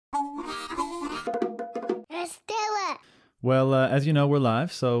Well, as you know, we're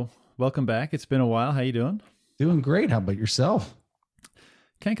live, so welcome back. It's been a while. How you doing? Doing great. How about yourself?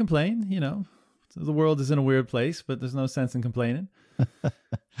 Can't complain. The world is in a weird place, but there's no sense in complaining.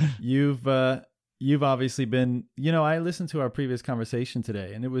 You've you've obviously been. I listened to our previous conversation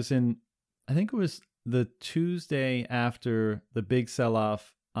today, and I think it was the Tuesday after the big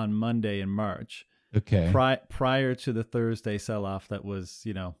sell-off on Monday in March, Okay. prior to the Thursday sell-off that was,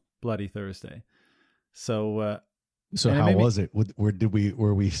 Bloody Thursday. So So and it how made me was it?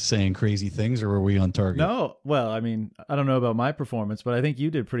 Were we saying crazy things or were we on target? No, well, I mean, I don't know about my performance, but I think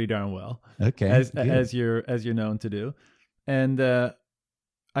you did pretty darn well, Okay, as good. you're known to do, and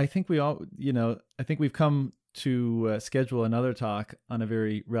I think I think we've come to schedule another talk on a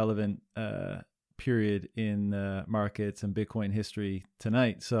very relevant period in markets and Bitcoin history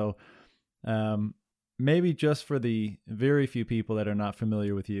tonight. So maybe just for the very few people that are not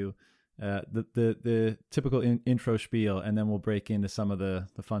familiar with you, the typical intro spiel, and then we'll break into some of the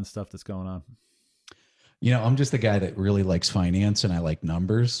fun stuff that's going on. I'm just the guy that really likes finance and I like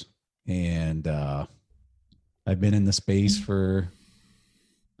numbers. And I've been in the space for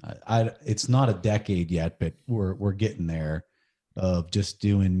it's not a decade yet, but we're getting there of just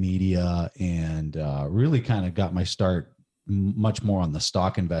doing media and really kind of got my start much more on the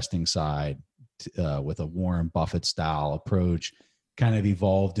stock investing side with a Warren Buffett style approach. Kind of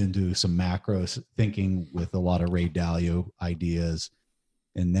evolved into some macro thinking with a lot of Ray Dalio ideas.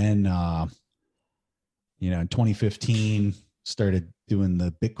 And then, in 2015, started doing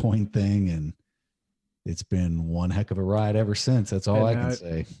the Bitcoin thing, and it's been one heck of a ride ever since. That's all I can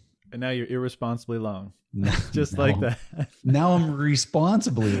say. And now you're irresponsibly long, just now, like that. Now I'm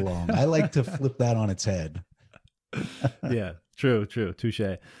responsibly long. I like to flip that on its head. Yeah, true, touche.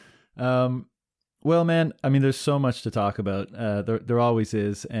 Well, man, I mean, there's so much to talk about. There always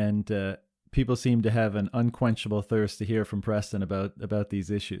is, and people seem to have an unquenchable thirst to hear from Preston about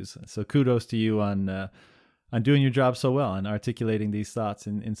these issues. So kudos to you on doing your job so well and articulating these thoughts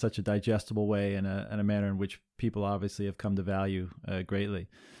in such a digestible way and a manner in which people obviously have come to value greatly.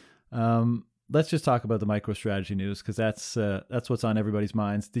 Let's just talk about the MicroStrategy news, because that's what's on everybody's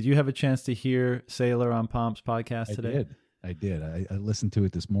minds. Did you have a chance to hear Saylor on Pomp's podcast today? I did. I listened to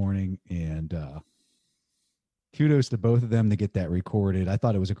it this morning, and kudos to both of them to get that recorded. I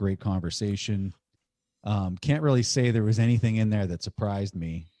thought it was a great conversation. Can't really say there was anything in there that surprised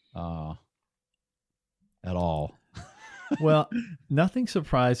me at all. Well, nothing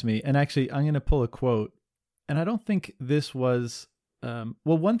surprised me. And actually, I'm going to pull a quote. And I don't think this was...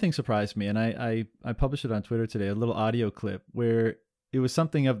 one thing surprised me, and I published it on Twitter today, a little audio clip where it was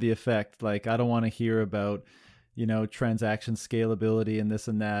something of the effect, like, I don't want to hear about transaction scalability and this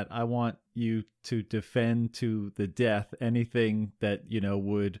and that. I want you to defend to the death anything that,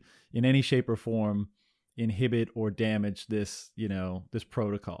 would in any shape or form inhibit or damage this, this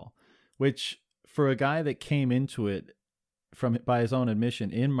protocol, which for a guy that came into it by his own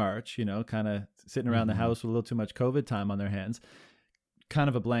admission in March, kind of sitting around the house with a little too much COVID time on their hands, kind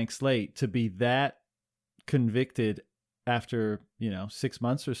of a blank slate, to be that convicted after, 6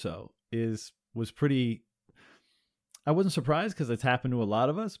 months or so was pretty... I wasn't surprised, because it's happened to a lot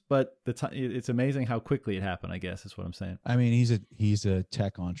of us, but it's amazing how quickly it happened, I guess is what I'm saying. I mean, he's a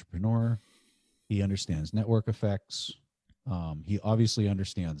tech entrepreneur. He understands network effects. He obviously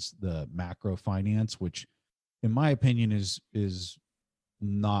understands the macro finance, which in my opinion is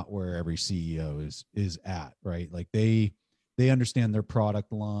not where every CEO is at, right? Like they understand their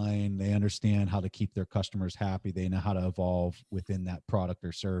product line. They understand how to keep their customers happy. They know how to evolve within that product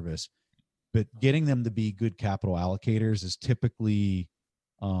or service. But getting them to be good capital allocators is typically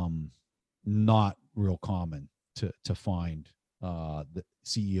not real common to find the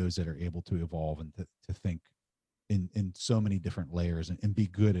CEOs that are able to evolve and to think in so many different layers and be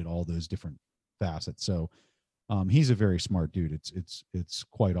good at all those different facets. So he's a very smart dude. It's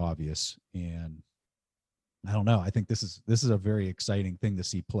quite obvious, and I don't know. I think this is a very exciting thing to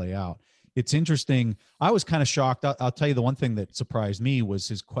see play out. It's interesting. I was kind of shocked. I'll tell you, the one thing that surprised me was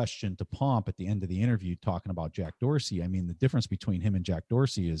his question to Pomp at the end of the interview, talking about Jack Dorsey. I mean, the difference between him and Jack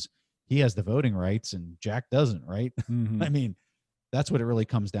Dorsey is he has the voting rights and Jack doesn't, right? Mm-hmm. I mean, that's what it really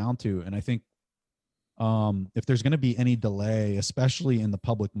comes down to. And I think if there's going to be any delay, especially in the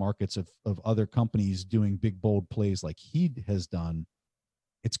public markets of other companies doing big, bold plays like he has done,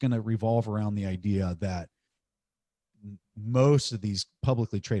 it's going to revolve around the idea that most of these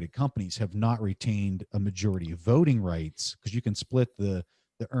publicly traded companies have not retained a majority of voting rights, because you can split the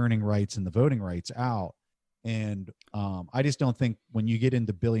earning rights and the voting rights out. And I just don't think when you get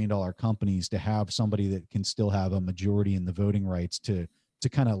into billion-dollar companies, to have somebody that can still have a majority in the voting rights to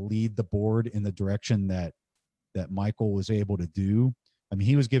kind of lead the board in the direction that that Michael was able to do. I mean,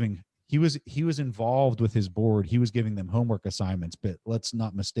 he was involved with his board. He was giving them homework assignments, but let's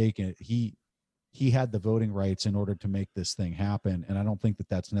not mistake it. He had the voting rights in order to make this thing happen. And I don't think that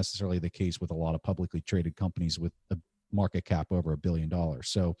that's necessarily the case with a lot of publicly traded companies with a market cap over $1 billion.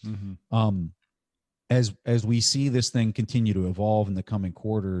 So, as we see this thing continue to evolve in the coming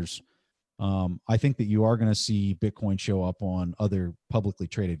quarters, I think that you are going to see Bitcoin show up on other publicly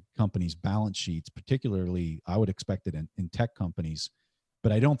traded companies' balance sheets. Particularly, I would expect it in tech companies.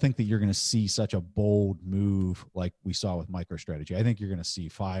 But I don't think that you're going to see such a bold move like we saw with MicroStrategy. I think you're going to see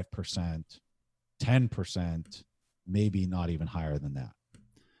 5%, 10%, maybe not even higher than that.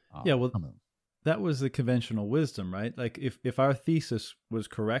 Yeah, well, that was the conventional wisdom, right? Like if our thesis was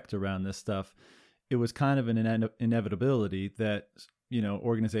correct around this stuff, it was kind of an inevitability that, you know,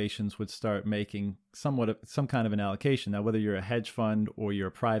 organizations would start making some kind of an allocation. Now, whether you're a hedge fund or you're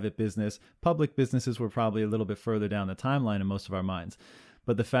a private business, public businesses were probably a little bit further down the timeline in most of our minds.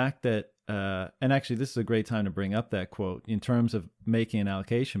 But the fact that, and actually this is a great time to bring up that quote in terms of making an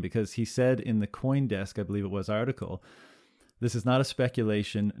allocation, because he said in the CoinDesk, I believe it was, article, "This is not a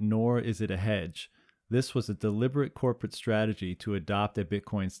speculation, nor is it a hedge. This was a deliberate corporate strategy to adopt a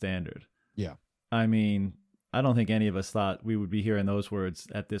Bitcoin standard." Yeah. I mean, I don't think any of us thought we would be hearing those words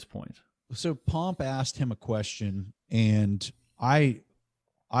at this point. So Pomp asked him a question, and I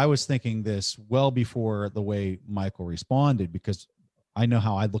was thinking this well before the way Michael responded, because I know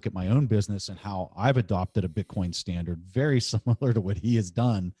how I look at my own business and how I've adopted a Bitcoin standard very similar to what he has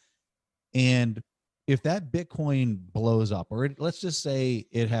done. And if that Bitcoin blows up, or let's just say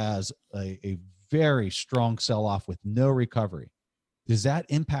it has a very strong sell-off with no recovery, does that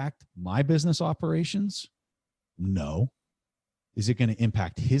impact my business operations? No. Is it going to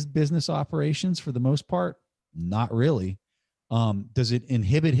impact his business operations for the most part? Not really. Does it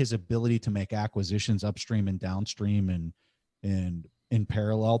inhibit his ability to make acquisitions upstream and downstream and in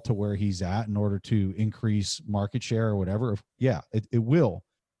parallel to where he's at in order to increase market share or whatever? Yeah, it will.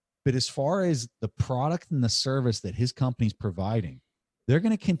 But as far as the product and the service that his company's providing, they're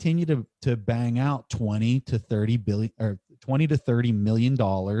going to continue to bang out 20 to 30 million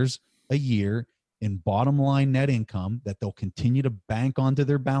dollars a year in bottom line net income that they'll continue to bank onto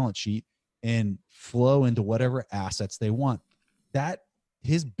their balance sheet and flow into whatever assets they want. That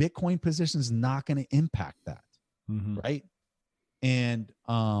his Bitcoin position is not going to impact that. Right. And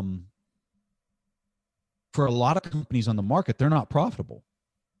for a lot of companies on the market, they're not profitable.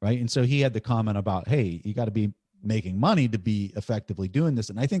 Right. And so he had the comment about, hey, you got to be making money to be effectively doing this.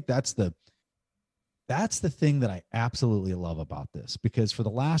 And I think that's the thing that I absolutely love about this, because for the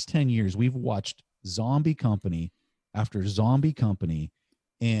last 10 years, we've watched zombie company after zombie company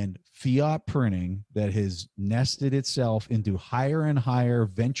and fiat printing that has nested itself into higher and higher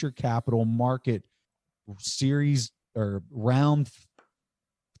venture capital market series or round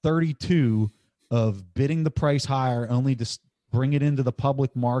 32 of bidding the price higher only to bring it into the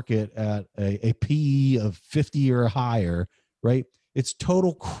public market at a PE of 50 or higher, right? It's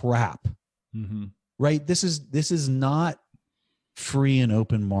total crap, right? This is not free and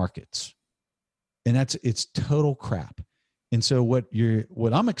open markets, and it's total crap. And so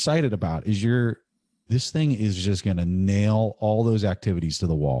what I'm excited about is this thing is just going to nail all those activities to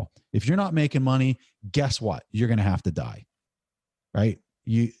the wall. If you're not making money, guess what? You're going to have to die, right?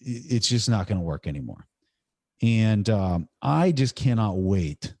 It's just not going to work anymore. And I just cannot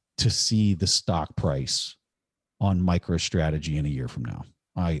wait to see the stock price on MicroStrategy in a year from now.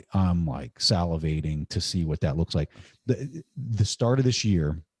 I'm like salivating to see what that looks like. The start of this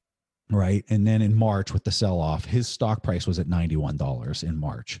year, right? And then in March with the sell-off, his stock price was at $91 in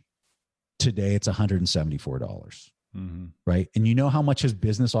March. Today it's $174, right? And you know how much his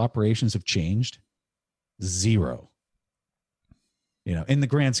business operations have changed? Zero. You know, in the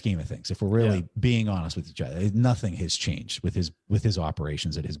grand scheme of things, if we're really being honest with each other, nothing has changed with his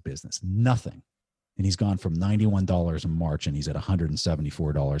operations at his business. Nothing. And he's gone from $91 in March and he's at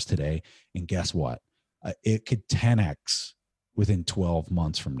 $174 today. And guess what? It could 10x within 12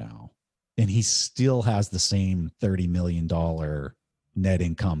 months from now. And he still has the same $30 million net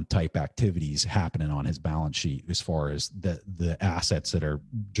income type activities happening on his balance sheet as far as the assets that are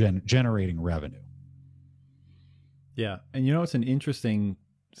generating revenue. Yeah. And you know, it's an interesting,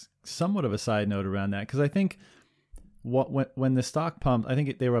 somewhat of a side note around that, because I think when the stock pumped, I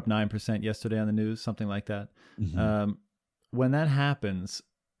think they were up 9% yesterday on the news, something like that. When that happens,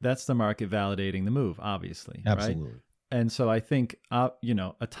 that's the market validating the move, obviously. Absolutely. Right? And so I think, you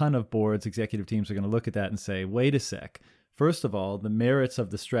know, a ton of boards, executive teams are going to look at that and say, wait a sec. First of all, the merits of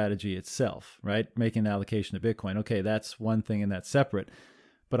the strategy itself, right? Making an allocation to Bitcoin. Okay, that's one thing and that's separate.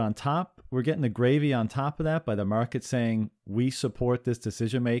 But on top, we're getting the gravy on top of that by the market saying we support this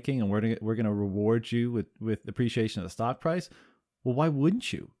decision making and we're gonna reward you with appreciation of the stock price. Well, why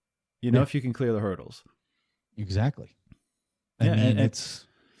wouldn't you? If you can clear the hurdles. Exactly. And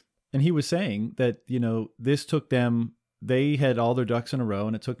he was saying that this took them. They had all their ducks in a row,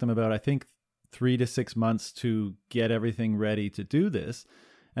 and it took them about, I think, 3 to 6 months to get everything ready to do this.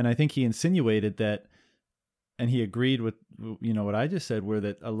 And I think he insinuated that. And he agreed with, what I just said, where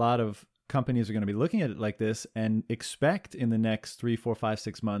that a lot of companies are going to be looking at it like this and expect in the next 3, 4, 5,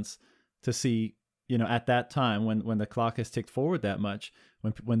 6 months to see, at that time when the clock has ticked forward that much,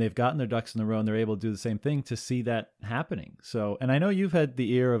 when they've gotten their ducks in the row and they're able to do the same thing, to see that happening. So, and I know you've had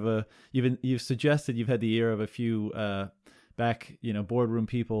the ear of you've suggested you've had the ear of a few back, boardroom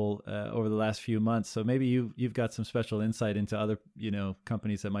people over the last few months. So maybe you've got some special insight into other,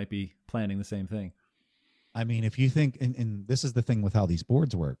 companies that might be planning the same thing. I mean, if you think, and this is the thing with how these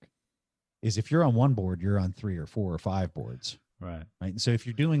boards work, is if you're on one board, you're on 3 or 4 or 5 boards. Right. And so if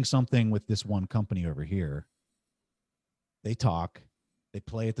you're doing something with this one company over here, they talk, they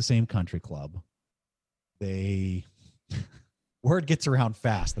play at the same country club. Word gets around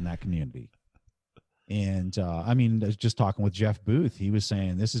fast in that community. And just talking with Jeff Booth, he was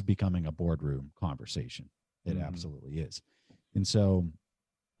saying this is becoming a boardroom conversation. It absolutely is. And so,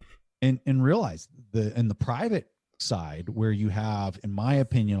 and realize in the private side, where you have, in my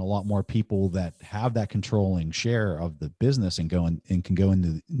opinion, a lot more people that have that controlling share of the business and can go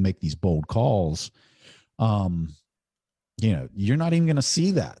into make these bold calls. You're not even going to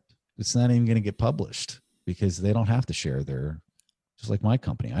see that. It's not even going to get published because they don't have to share just like my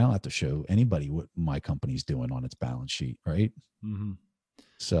company. I don't have to show anybody what my company's doing on its balance sheet. Right. Mm-hmm.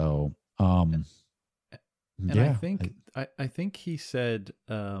 So, and I think he said,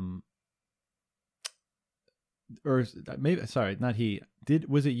 or maybe, sorry, not he.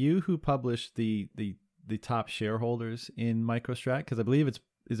 Was it you who published the top shareholders in MicroStrategy? Because I believe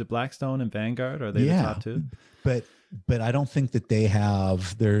is it Blackstone and Vanguard? Are they the top two? But I don't think that they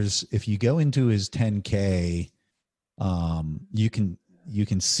have. If you go into his 10K, you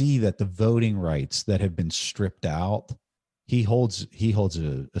can see that the voting rights that have been stripped out, he holds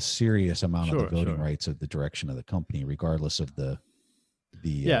a serious amount of the voting rights of the direction of the company, regardless of the.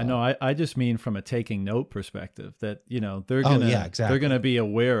 I just mean from a taking note perspective that, they're going to be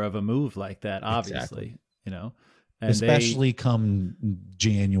aware of a move like that, obviously, and especially come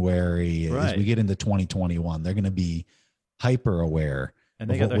January, as we get into 2021, they're going to be hyper aware. And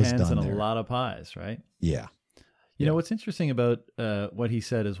they got their hands in a lot of pies, right? Yeah. You know, what's interesting about what he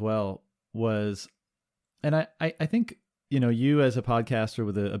said as well was, and I think, you as a podcaster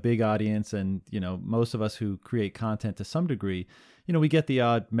with a big audience and, most of us who create content to some degree, we get the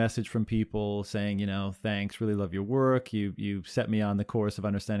odd message from people saying, thanks, really love your work. You set me on the course of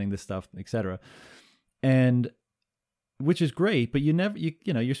understanding this stuff, etc. And which is great, but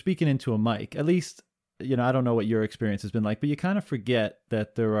you're speaking into a mic. At least, I don't know what your experience has been like, but you kind of forget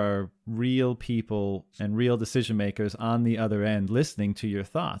that there are real people and real decision makers on the other end listening to your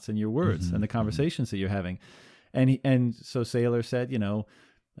thoughts and your words and the conversations that you're having. And so Saylor said,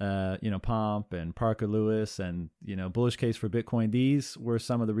 Pomp and Parker Lewis and, Bullish Case for Bitcoin. These were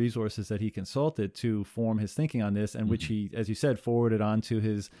some of the resources that he consulted to form his thinking on this, and which he, as you said, forwarded on to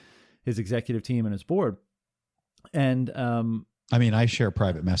his executive team and his board. And I share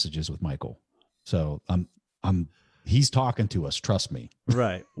private messages with Michael, so he's talking to us. Trust me.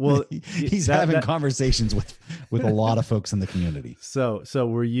 Right. Well, he's having conversations with a lot of folks in the community. So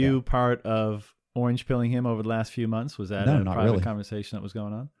were you part of orange pilling him over the last few months? Was that a private conversation that was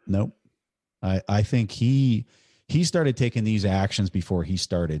going on? Nope. I think he started taking these actions before he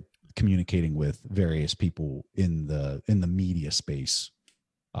started communicating with various people in the media space.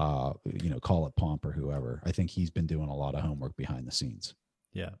 Call it Pomp or whoever. I think he's been doing a lot of homework behind the scenes.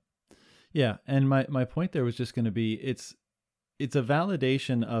 Yeah. Yeah. And my point there was just going to be, it's a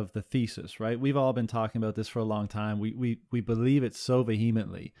validation of the thesis, right? We've all been talking about this for a long time. We believe it so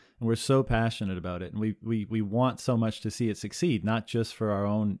vehemently, and we're so passionate about it, and we want so much to see it succeed, not just for our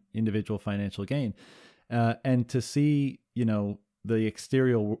own individual financial gain, and to see the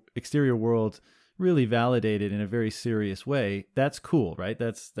exterior world really validated in a very serious way. That's cool, right?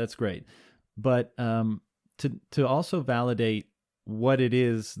 That's great, but to also validate what it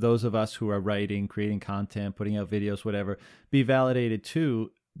is those of us who are writing, creating content, putting out videos, whatever, be validated too.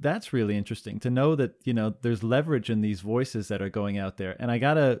 That's really interesting to know that, there's leverage in these voices that are going out there. And I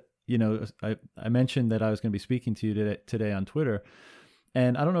gotta, I mentioned that I was going to be speaking to you today on Twitter.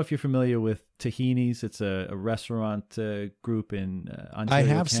 And I don't know if you're familiar with Tahini's. It's a restaurant group in Ontario, I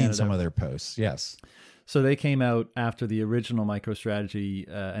have Canada. seen some of their posts. Yes. So they came out after the original MicroStrategy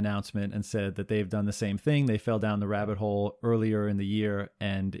announcement and said that they've done the same thing. They fell down the rabbit hole earlier in the year,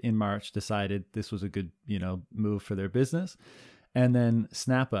 and in March decided this was a good, move for their business. And then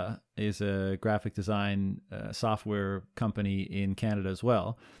Snappa is a graphic design software company in Canada as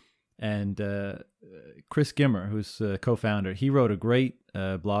well. And Chris Gimmer, who's a co-founder, he wrote a great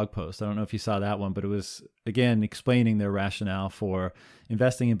blog post. I don't know if you saw that one, but it was, again, explaining their rationale for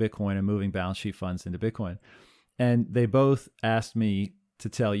investing in Bitcoin and moving balance sheet funds into Bitcoin. And they both asked me to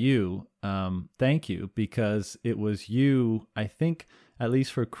tell you, thank you, because it was you, I think, at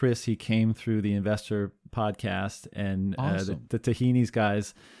least for Chris, he came through the Investor podcast, and awesome. the Tahini's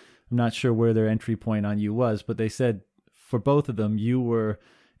guys, I'm not sure where their entry point on you was, but they said for both of them, you were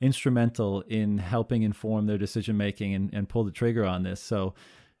instrumental in helping inform their decision making and pull the trigger on this. So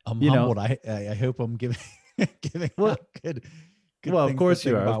I'm humbled. I hope I'm giving well, out good well, of course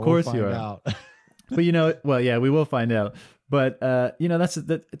you are. Of course you are. But well, yeah, we will find out. But that's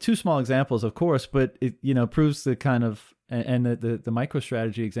two small examples, of course, but it proves the kind of, and the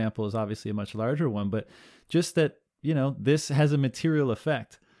MicroStrategy example is obviously a much larger one, but just that this has a material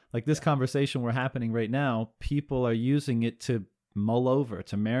effect. Like this conversation we're happening right now, people are using it to mull over,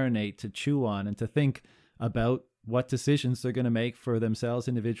 to marinate, to chew on, and to think about what decisions they're going to make for themselves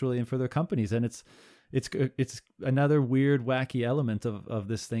individually and for their companies. And it's another weird, wacky element of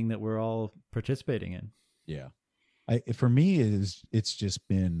this thing that we're all participating in. Yeah. For me, it's just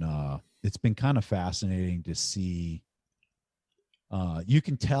been it's been kind of fascinating to see. You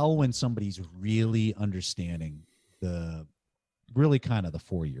can tell when somebody's really understanding really kind of the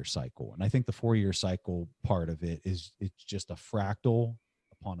 4-year cycle. And I think the 4-year cycle part of it is it's just a fractal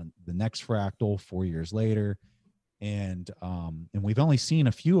upon the next fractal 4 years later. And we've only seen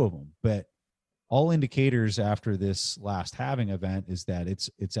a few of them, but all indicators after this last halving event is that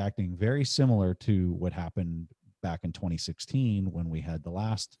it's acting very similar to what happened back in 2016 when we had the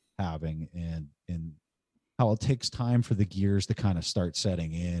last halving, and how it takes time for the gears to kind of start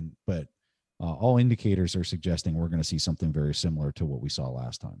setting in. But all indicators are suggesting we're going to see something very similar to what we saw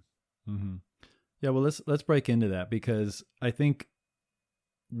last time. Mm-hmm. Yeah, well, let's break into that, because I think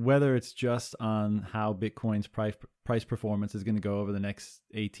whether it's just on how Bitcoin's price performance is going to go over the next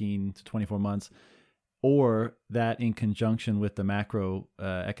 18 to 24 months, or that in conjunction with the macro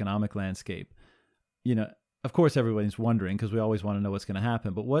economic landscape, of course, everybody's wondering, because we always want to know what's going to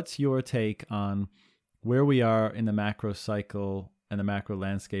happen. But what's your take on where we are in the macro cycle and the macro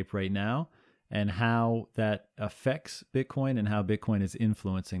landscape right now, and how that affects Bitcoin and how Bitcoin is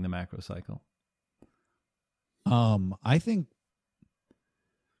influencing the macro cycle? I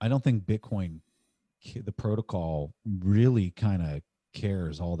don't think Bitcoin, the protocol, really kind of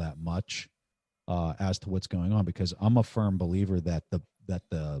cares all that much as to what's going on, because I'm a firm believer that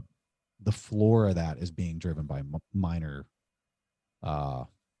the floor of that is being driven by miners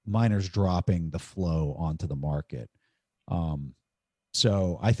dropping the flow onto the market.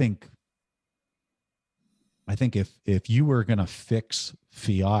 So I think if you were going to fix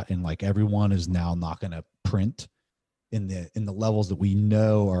fiat, and like everyone is now not going to print in the levels that we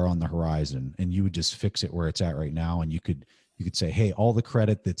know are on the horizon, and you would just fix it where it's at right now, and you could say, hey, all the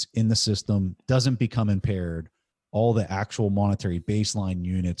credit that's in the system doesn't become impaired. All the actual monetary baseline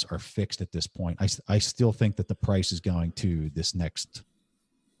units are fixed at this point. I still think that the price is going to this next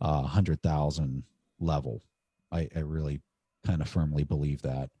 100,000 level. I really kind of firmly believe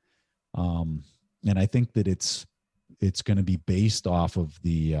that. And I think that it's going to be based off of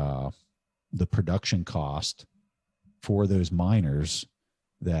the production cost for those miners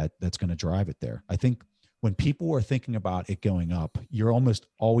that's going to drive it there. I think when people are thinking about it going up, you're almost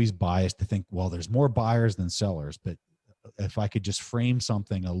always biased to think, well, there's more buyers than sellers. But if I could just frame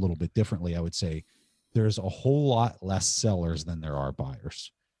something a little bit differently, I would say there's a whole lot less sellers than there are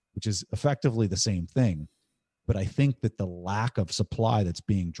buyers, which is effectively the same thing. But I think that the lack of supply that's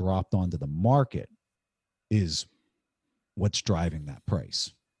being dropped onto the market is what's driving that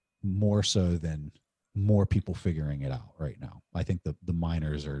price more so than more people figuring it out right now. I think the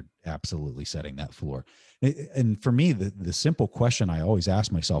miners are absolutely setting that floor. And for me, the simple question I always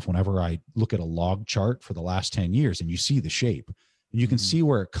ask myself whenever I look at a log chart for the last 10 years, and you see the shape, and you can see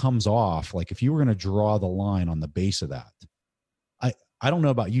where it comes off. Like if you were going to draw the line on the base of that, I don't know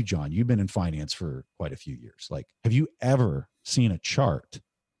about you, John, you've been in finance for quite a few years. Like, have you ever seen a chart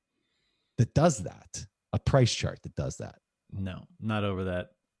that does that? A price chart that does that? No, not over that.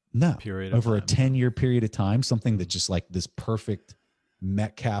 No, period over a 10-year period of time, something that's just like this perfect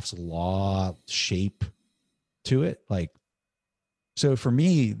Metcalfe's law shape to it. Like, so for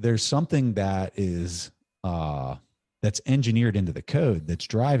me, there's something that is that's engineered into the code that's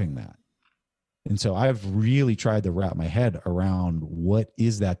driving that. And so I've really tried to wrap my head around what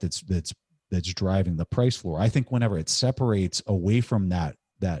is that's driving the price floor. I think whenever it separates away from that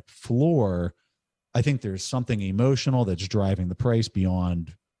floor, I think there's something emotional that's driving the price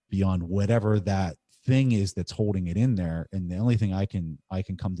beyond whatever that thing is that's holding it in there. And the only thing I can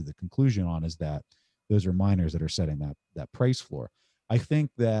come to the conclusion on is that those are miners that are setting that price floor. I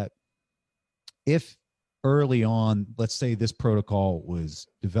think that if early on, let's say this protocol was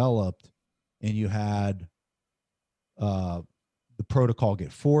developed and you had the protocol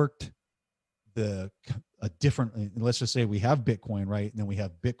get forked, a different, let's just say we have Bitcoin, right? And then we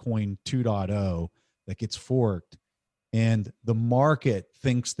have Bitcoin 2.0 that gets forked, and the market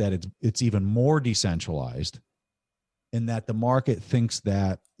thinks that it's even more decentralized, and that the market thinks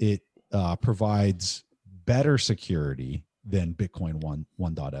that it provides better security than Bitcoin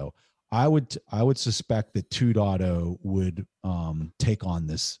 1.0. I would suspect that 2.0 would take on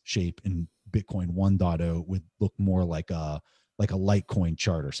this shape, and Bitcoin 1.0 would look more like a Litecoin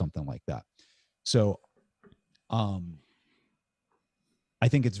chart or something like that. So I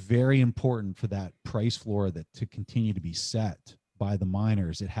think it's very important for that price floor to continue to be set by the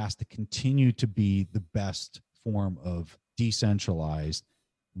miners. It has to continue to be the best form of decentralized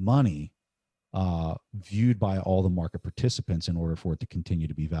money viewed by all the market participants in order for it to continue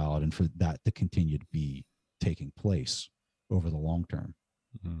to be valid and for that to continue to be taking place over the long term,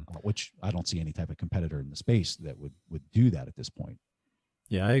 which I don't see any type of competitor in the space that would do that at this point.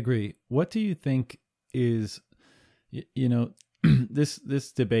 Yeah, I agree. What do you think is,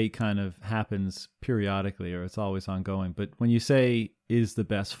 this debate kind of happens periodically, or it's always ongoing. But when you say is the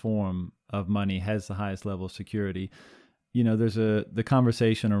best form of money, has the highest level of security, there's the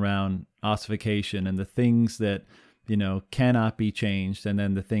conversation around ossification and the things that, cannot be changed, and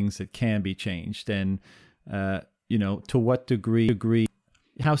then the things that can be changed. And, to what degree,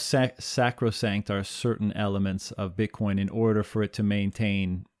 how sacrosanct are certain elements of Bitcoin in order for it to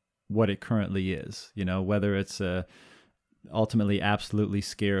maintain what it currently is, whether it's a ultimately absolutely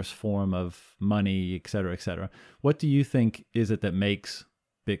scarce form of money, et cetera, et cetera. What do you think is it that makes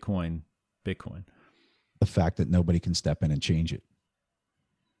Bitcoin Bitcoin? The fact that nobody can step in and change it.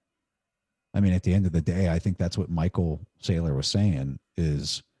 I mean, at the end of the day, I think that's what Michael Saylor was saying,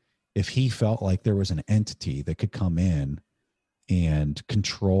 is if he felt like there was an entity that could come in and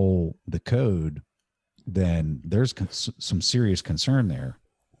control the code, then there's some serious concern there.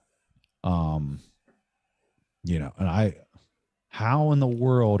 And how in the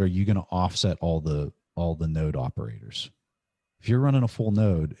world are you going to offset all the node operators? If you're running a full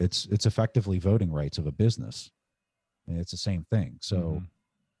node, it's effectively voting rights of a business. And it's the same thing. So,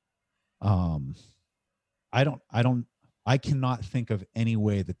 I cannot think of any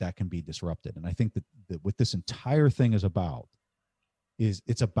way that can be disrupted. And I think that what this entire thing is about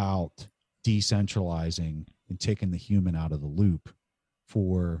it's about decentralizing and taking the human out of the loop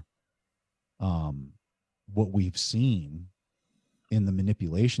for what we've seen in the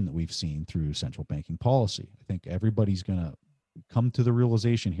manipulation that we've seen through central banking policy. I think everybody's going to come to the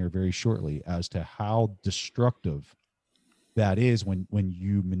realization here very shortly as to how destructive that is when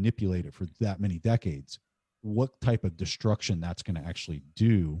you manipulate it for that many decades, what type of destruction that's going to actually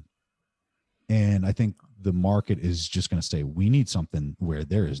do. And I think the market is just going to say, we need something where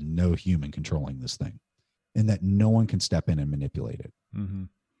there is no human controlling this thing and that no one can step in and manipulate it. Mm-hmm.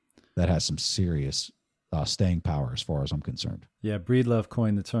 That has some serious staying power as far as I'm concerned. Yeah, Breedlove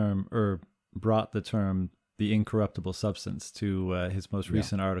coined the term, or brought the term, the incorruptible substance to his most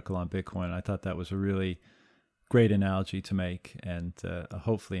recent article on Bitcoin. I thought that was a really great analogy to make, and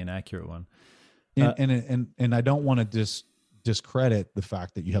hopefully an accurate one. And I don't want to discredit the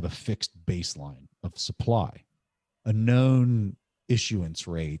fact that you have a fixed baseline of supply, a known issuance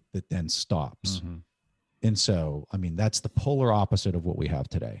rate that then stops. Mm-hmm. And so, I mean, that's the polar opposite of what we have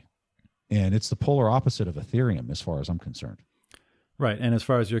today. And it's the polar opposite of Ethereum as far as I'm concerned. Right. And as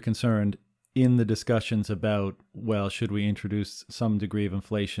far as you're concerned, in the discussions about, well, should we introduce some degree of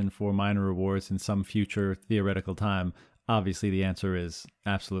inflation for miner rewards in some future theoretical time? Obviously, the answer is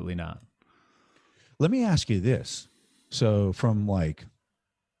absolutely not. Let me ask you this. So from like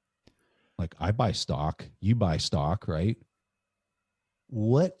I buy stock, you buy stock, right?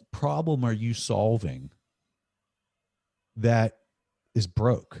 What problem are you solving that is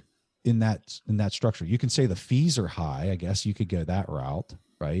broke in that structure? You can say the fees are high. I guess you could go that route,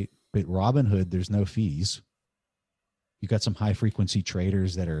 right? But Robinhood, there's no fees. You got some high frequency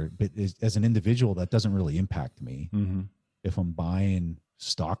traders that are, but as an individual, that doesn't really impact me. Mm-hmm. If I'm buying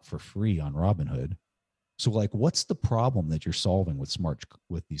stock for free on Robinhood. So like, what's the problem that you're solving with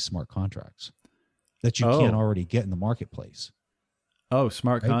these smart contracts that you can't already get in the marketplace? Oh,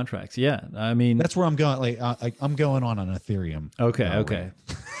 smart right? contracts. Yeah. I mean, That's where I'm going. I'm going on an Ethereum. okay. uh, Okay.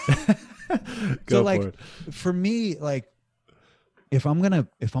 So Go for it. for me, if I'm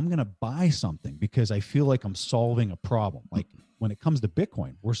gonna buy something because I feel like I'm solving a problem, like when it comes to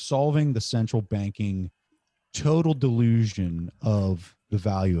Bitcoin, we're solving the central banking total delusion of the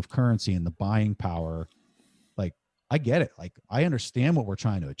value of currency and the buying power. Like, I get it. Like, I understand what we're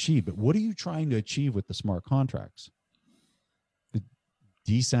trying to achieve, but what are you trying to achieve with the smart contracts? The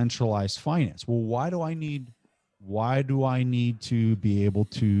decentralized finance. Well, why do I need to be able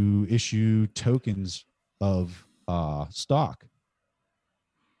to issue tokens of stock?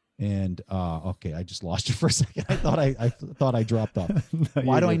 And okay, I just lost you for a second. I thought I dropped off. No,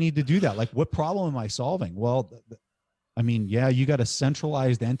 Why do I good. need to do that? Like, what problem am I solving? Well, I mean, yeah, you got a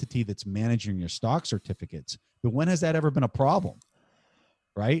centralized entity that's managing your stock certificates, but when has that ever been a problem?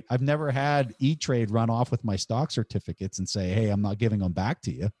 Right? I've never had E-Trade run off with my stock certificates and say, "Hey, I'm not giving them back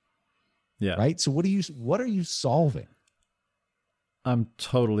to you." Yeah. Right? So what are you solving? I'm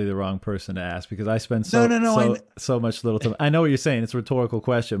totally the wrong person to ask because I spend No. so much little time. I know what you're saying. It's a rhetorical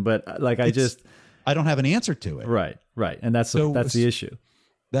question, but like I don't have an answer to it. right, and that's the issue.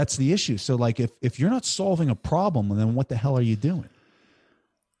 That's the issue. So like if you're not solving a problem, then what the hell are you doing?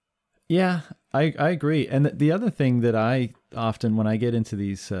 Yeah, I agree. And the other thing that I often, when I get into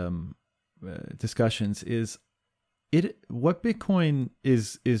these discussions, is what Bitcoin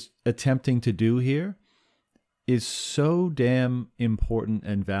is attempting to do here is so damn important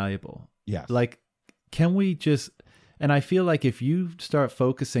and valuable. Yes. Like, can we just, and I feel like if you start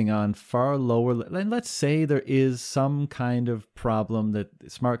focusing on far lower, and let's say there is some kind of problem that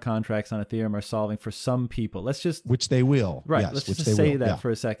smart contracts on Ethereum are solving for some people. Let's just, which they will. right. Yes, let's which just they say will. that Yeah. for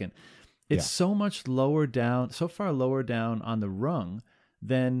a second. It's so much lower down, so far lower down on the rung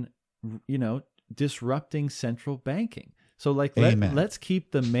than, disrupting central banking. So like, let's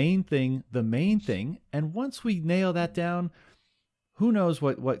keep the main thing. And once we nail that down, who knows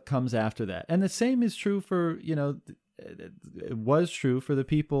what comes after that. And the same is true for, it was true for the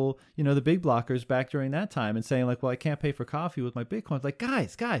people, the big blockers back during that time and saying like, well, I can't pay for coffee with my Bitcoin. Like,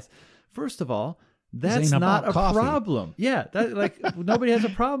 guys, first of all, that's not a problem. Yeah. That, like, nobody has a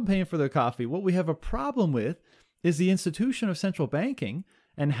problem paying for their coffee. What we have a problem with is the institution of central banking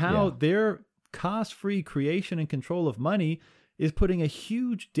and how their cost-free creation and control of money is putting a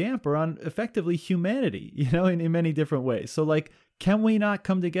huge damper on effectively humanity, in many different ways. So like, can we not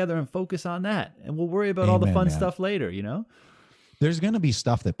come together and focus on that? And we'll worry about all the fun stuff later, There's going to be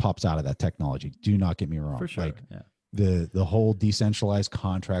stuff that pops out of that technology. Do not get me wrong. For sure. Like, yeah. The whole decentralized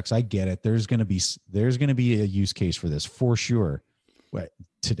contracts, I get it. There's going to be a use case for this for sure. But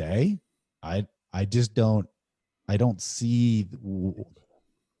today, I don't see.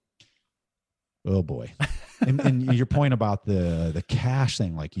 Oh boy. and your point about the cash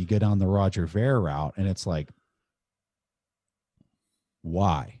thing, like you go down the Roger Ver route and it's like,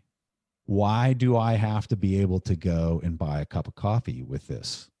 why do I have to be able to go and buy a cup of coffee with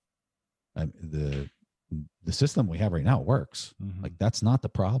this? The system we have right now works. Mm-hmm. Like, that's not the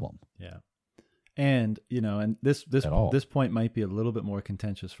problem. Yeah. And, and this point might be a little bit more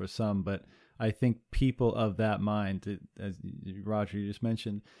contentious for some, but I think people of that mind, as Roger, you just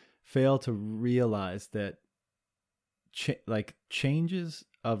mentioned, fail to realize that changes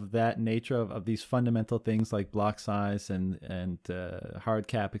of that nature of these fundamental things like block size and hard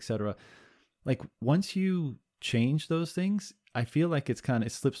cap, etc. Like, once you change those things, I feel like it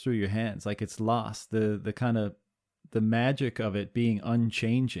slips through your hands. Like, it's lost. The kind of the magic of it being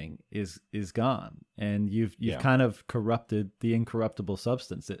unchanging is gone, and you've kind of corrupted the incorruptible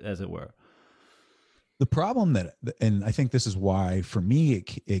substance, as it were. The problem and I think this is why for me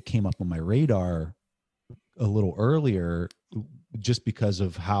it came up on my radar a little earlier, just because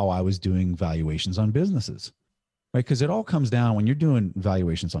of how I was doing valuations on businesses, right? Because it all comes down, when you're doing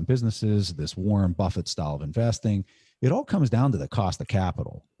valuations on businesses, this Warren Buffett style of investing, it all comes down to the cost of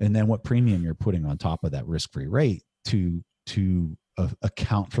capital and then what premium you're putting on top of that risk-free rate to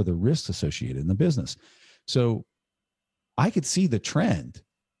account for the risks associated in the business. So I could see the trend.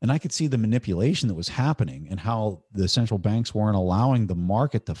 And I could see the manipulation that was happening and how the central banks weren't allowing the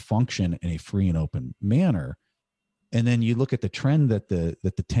market to function in a free and open manner. And then you look at the trend that the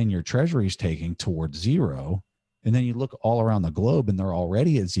 10-year treasury is taking towards zero. And then you look all around the globe and they're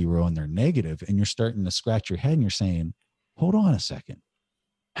already at zero and they're negative. And you're starting to scratch your head and you're saying, hold on a second.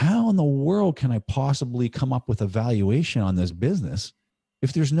 How in the world can I possibly come up with a valuation on this business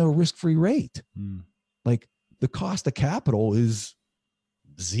if there's no risk-free rate? Like, the cost of capital is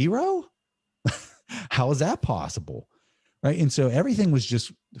zero? How is that possible? right? And so everything was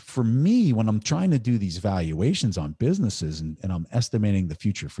just, for me, when I'm trying to do these valuations on businesses and I'm estimating the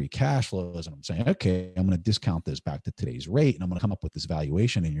future free cash flows, and I'm saying, okay, I'm going to discount this back to today's rate, and I'm going to come up with this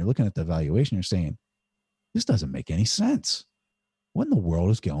valuation. And you're looking at the valuation, you're saying, this doesn't make any sense. What in the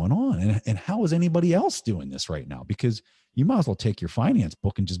world is going on? And how is anybody else doing this right now? Because you might as well take your finance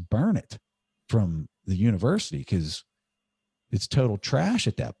book and just burn it from the university, because it's total trash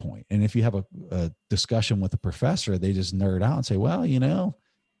at that point. And if you have a discussion with a professor, they just nerd out and say, well,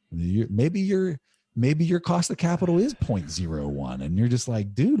 maybe your cost of capital is 0.01. And you're just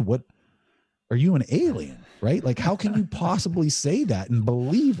like, dude, what, are you an alien? Right? Like, how can you possibly say that and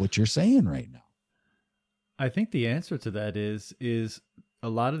believe what you're saying right now? I think the answer to that is a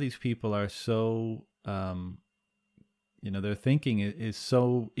lot of these people are so, their thinking is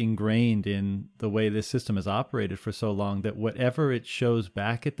so ingrained in the way this system has operated for so long that whatever it shows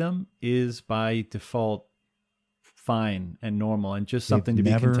back at them is by default fine and normal and just something to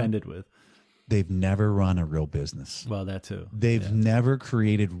be contended with. They've never run a real business. Well, that too. They've never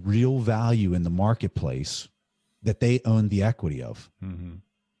created real value in the marketplace that they own the equity of. Mm-hmm.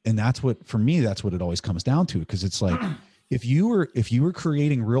 And that's what, for me, that's what it always comes down to. Because it's like, if you were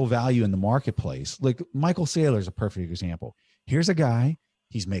creating real value in the marketplace, like Michael Saylor is a perfect example. Here's a guy,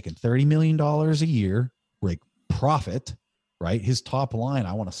 he's making $30 million a year, like profit, right? His top line,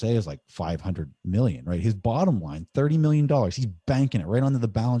 I want to say, is like 500 million, right? His bottom line, $30 million. He's banking it right onto the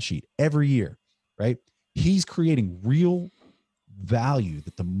balance sheet every year, right? He's creating real value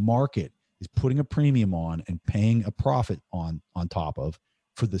that the market is putting a premium on and paying a profit on top of,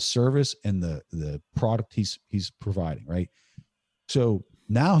 for the service and the product he's providing, right? So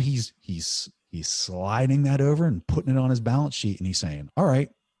now he's sliding that over and putting it on his balance sheet, and he's saying, all right,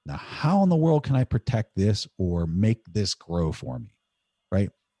 now how in the world can I protect this or make this grow for me, right?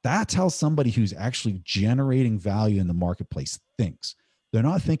 That's how somebody who's actually generating value in the marketplace thinks. They're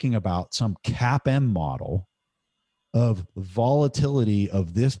not thinking about some CAPM model of volatility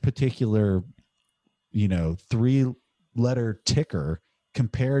of this particular, 3-letter ticker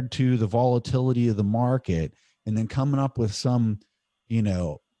compared to the volatility of the market, and then coming up with some,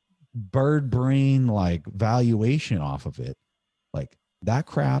 bird brain like valuation off of it. Like, that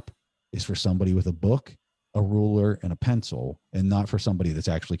crap is for somebody with a book, a ruler, and a pencil, and not for somebody that's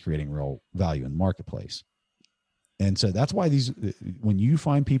actually creating real value in the marketplace. And so that's why when you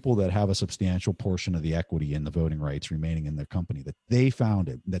find people that have a substantial portion of the equity and the voting rights remaining in their company, that they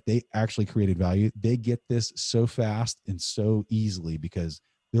founded, that they actually created value, they get this so fast and so easily because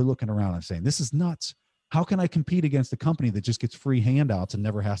they're looking around and saying, this is nuts. How can I compete against a company that just gets free handouts and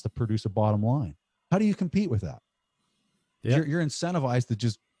never has to produce a bottom line? How do you compete with that? Yep. You're incentivized to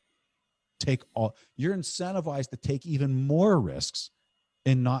just you're incentivized to take even more risks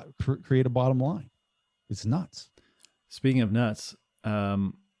and not create a bottom line. It's nuts. Speaking of nuts,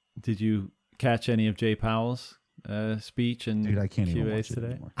 did you catch any of Jay Powell's speech and Dude, I can't Q&As even watch today?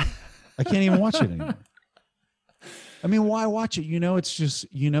 It anymore. I can't even watch it anymore. I mean, why watch it? It's just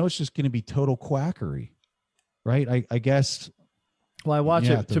going to be total quackery, right? I guess. Well, I watch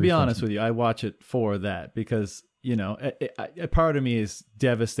it, to be honest with you, I watch it for that because, a part of me is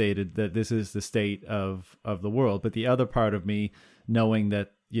devastated that this is the state of the world. But the other part of me, knowing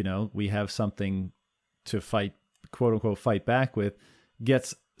that, we have something to fight, quote unquote, fight back with,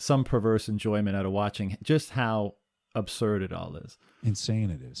 gets some perverse enjoyment out of watching just how absurd it all is.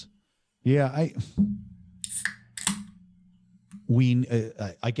 Insane it is. Yeah.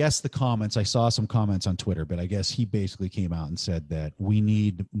 I guess the comments, I saw some comments on Twitter, but I guess he basically came out and said that we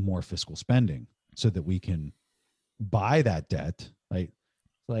need more fiscal spending so that we can buy that debt.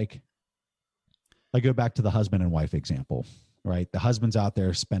 Like I go back to the husband and wife example. Right. The husband's out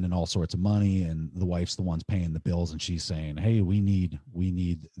there spending all sorts of money and the wife's the one's paying the bills. And she's saying, hey, we need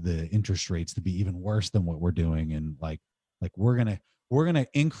the interest rates to be even worse than what we're doing. And like we're going to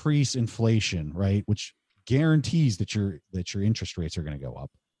increase inflation, right? Which guarantees that your interest rates are going to go up,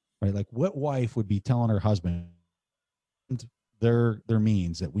 right? Like, what wife would be telling her husband their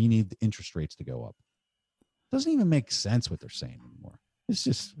means that we need the interest rates to go up? Doesn't even make sense what they're saying anymore. It's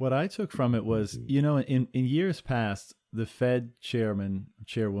just, what I took from it was, in years past, the Fed chairwoman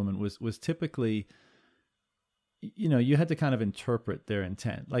was typically, you had to kind of interpret their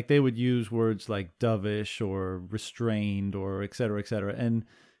intent. Like, they would use words like dovish or restrained or et cetera, et cetera. And,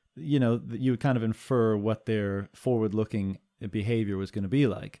 you would kind of infer what their forward-looking behavior was going to be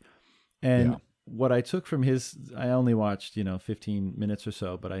like. And what I took from I only watched, 15 minutes or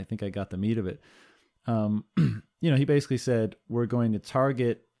so, but I think I got the meat of it. He basically said, we're going to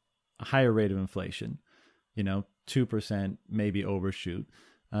target a higher rate of inflation, 2%, maybe overshoot.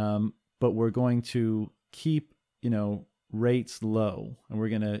 But we're going to keep, rates low and we're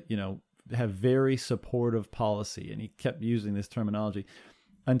going to, have very supportive policy. And he kept using this terminology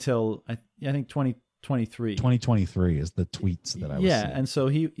until I think 2023. 2023 is the tweets that I was seeing. And so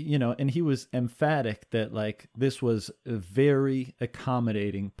he, and he was emphatic that like this was a very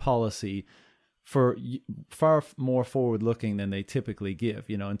accommodating policy for far more forward looking than they typically give,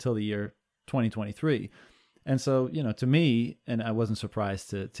 until the year 2023. And so, to me, and I wasn't surprised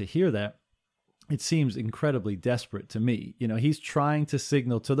to hear that, it seems incredibly desperate to me. He's trying to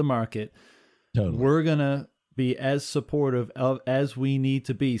signal to the market, totally, we're going to be as supportive of as we need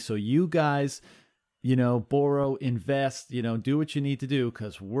to be. So you guys, borrow, invest, do what you need to do,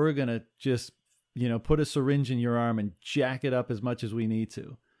 because we're going to just, put a syringe in your arm and jack it up as much as we need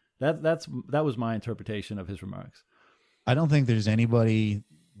to. That was my interpretation of his remarks. I don't think there's anybody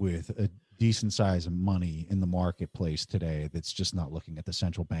with a decent size of money in the marketplace today that's just not looking at the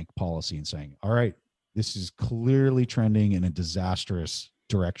central bank policy and saying, all right, this is clearly trending in a disastrous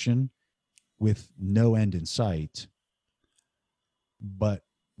direction with no end in sight. But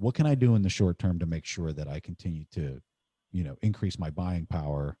what can I do in the short term to make sure that I continue to, increase my buying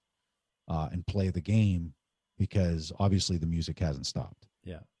power and play the game? Because obviously the music hasn't stopped.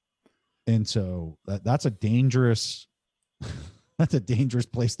 Yeah. And so that's a dangerous that's a dangerous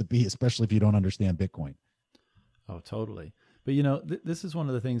place to be, especially if you don't understand Bitcoin. Oh, totally. But this is one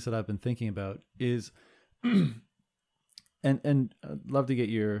of the things that I've been thinking about is, and I'd love to get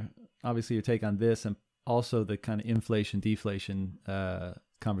your take on this, and also the kind of inflation deflation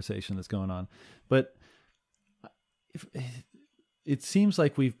conversation that's going on. But it seems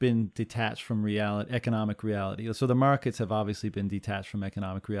like we've been detached from economic reality. So the markets have obviously been detached from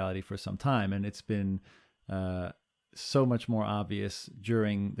economic reality for some time, and it's been so much more obvious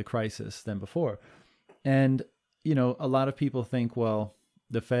during the crisis than before. And, a lot of people think, well,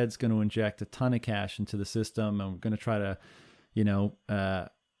 the Fed's going to inject a ton of cash into the system, and we're going to try to,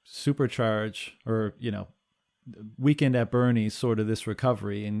 supercharge or, weekend at Bernie's sort of this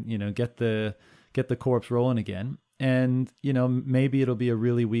recovery and, get the corpse rolling again. And, maybe it'll be a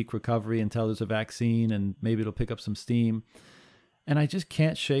really weak recovery until there's a vaccine, and maybe it'll pick up some steam. And I just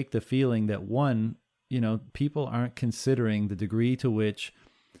can't shake the feeling that one, people aren't considering the degree to which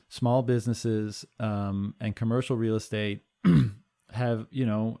small businesses and commercial real estate have,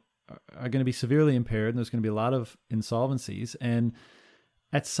 are going to be severely impaired, and there's going to be a lot of insolvencies. And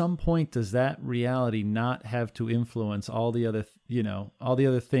at some point, does that reality not have to influence all the other, all the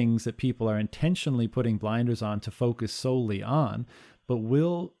other things that people are intentionally putting blinders on to focus solely on? But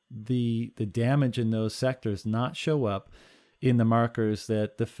will the damage in those sectors not show up in the markers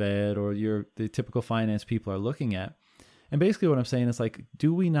that the Fed or the typical finance people are looking at? And basically what I'm saying is, like,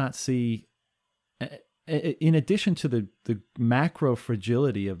 do we not see, in addition to the macro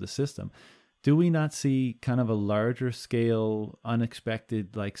fragility of the system, do we not see kind of a larger scale,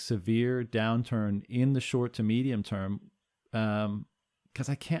 unexpected, like severe downturn in the short to medium term? Because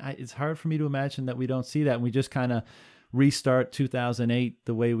it's hard for me to imagine that we don't see that. And we just kind of restart 2008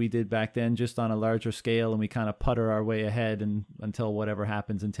 the way we did back then, just on a larger scale, and we kind of putter our way ahead until whatever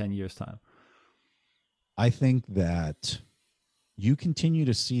happens in 10 years' time. I think that you continue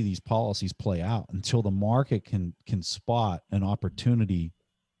to see these policies play out until the market can spot an opportunity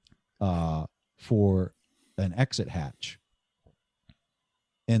for an exit hatch.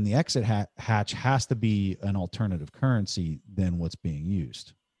 And the exit hatch has to be an alternative currency than what's being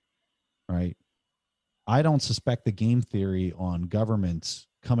used, right? I don't suspect the game theory on governments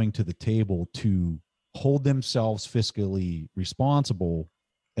coming to the table to hold themselves fiscally responsible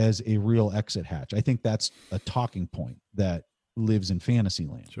as a real exit hatch. I think that's a talking point that lives in fantasy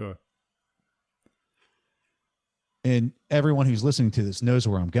land. Sure. And everyone who's listening to this knows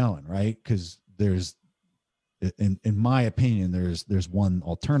where I'm going, right? Because there's, in my opinion, there's one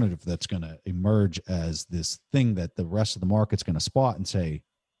alternative that's going to emerge as this thing that the rest of the market's going to spot and say,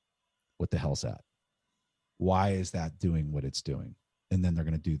 what the hell's that? Why is that doing what it's doing? And then they're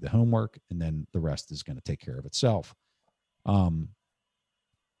going to do the homework, and then the rest is going to take care of itself.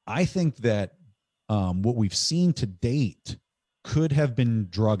 I think that what we've seen to date could have been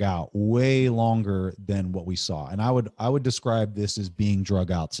drug out way longer than what we saw. And I would describe this as being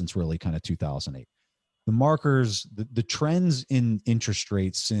drug out since really kind of 2008. The markers, the trends in interest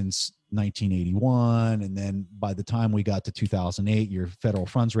rates since 1981, and then by the time we got to 2008, your federal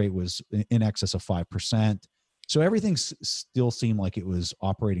funds rate was in excess of 5%. So everything still seemed like it was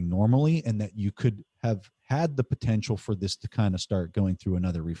operating normally, and that you could have had the potential for this to kind of start going through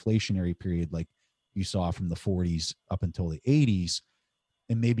another reflationary period like you saw from the 40s up until the 80s.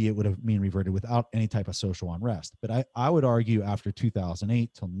 And maybe it would have been reverted without any type of social unrest. But I would argue after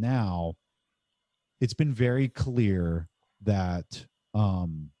 2008 till now, it's been very clear that the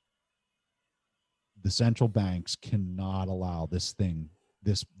central banks cannot allow this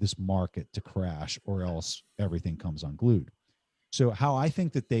market to crash, or else everything comes unglued. So how I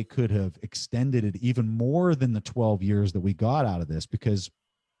think that they could have extended it even more than the 12 years that we got out of this, because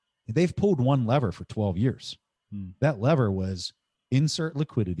they've pulled one lever for 12 years. That lever was insert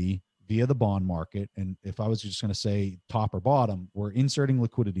liquidity via the bond market. And if I was just going to say top or bottom, we're inserting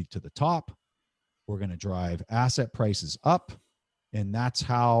liquidity to the top. We're going to drive asset prices up. And that's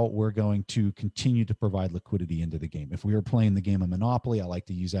how we're going to continue to provide liquidity into the game. If we were playing the game of Monopoly, I like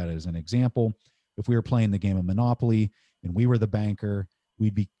to use that as an example. If we were playing the game of Monopoly and we were the banker,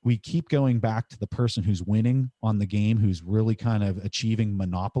 we keep going back to the person who's winning on the game, who's really kind of achieving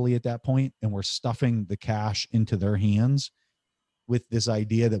monopoly at that point, and we're stuffing the cash into their hands with this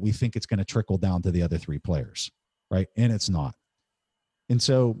idea that we think it's going to trickle down to the other three players, right? And it's not. And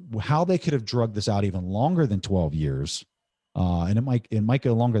so how they could have drugged this out even longer than 12 years, and it might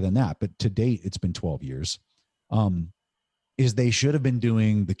go longer than that, but to date it's been 12 years, is they should have been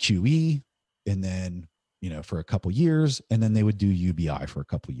doing the QE, and then for a couple years, and then they would do UBI for a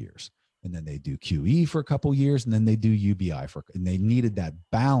couple years, and then they do QE for a couple years, and then they do UBI and they needed that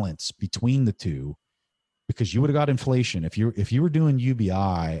balance between the two, because you would have got inflation if you were doing UBI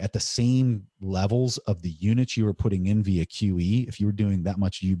at the same levels of the units you were putting in via QE. If you were doing that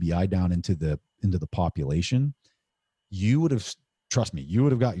much UBI down into the population, you would have, trust me, you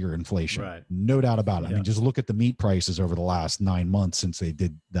would have got your inflation, right? No doubt about it. Yeah. I mean, just look at the meat prices over the last 9 months since they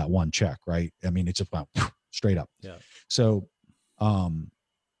did that one check, right? I mean, it's just went straight up. Yeah. So,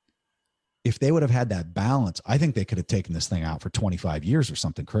 if they would have had that balance, I think they could have taken this thing out for 25 years or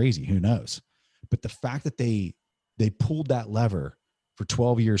something crazy. Who knows? But the fact that they pulled that lever for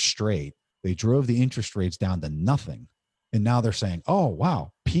 12 years straight, they drove the interest rates down to nothing. And now they're saying, oh,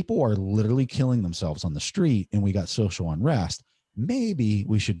 wow, people are literally killing themselves on the street and we got social unrest. Maybe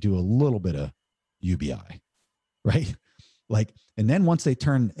we should do a little bit of UBI, right? Like, and then once they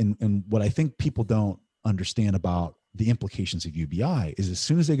turn, and what I think people don't understand about the implications of UBI is, as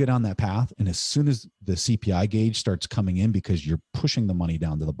soon as they go down that path, and as soon as the CPI gauge starts coming in, because you're pushing the money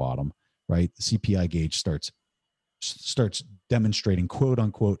down to the bottom, right? The CPI gauge starts demonstrating quote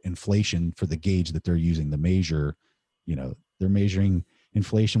unquote inflation for the gauge that they're using to measure. They're measuring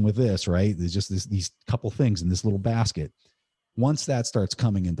inflation with this, right? There's just these couple things in this little basket. Once that starts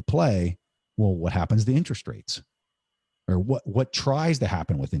coming into play, well, what happens to interest rates? Or what tries to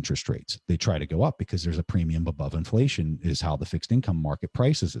happen with interest rates? They try to go up because there's a premium above inflation, is how the fixed income market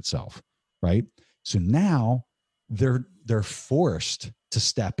prices itself, right? So now they're forced to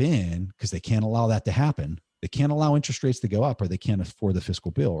step in because they can't allow that to happen. They can't allow interest rates to go up, or they can't afford the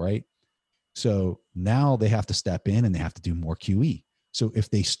fiscal bill, right? So now they have to step in and they have to do more QE. So if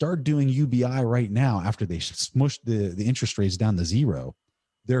they start doing UBI right now, after they smush the interest rates down to zero,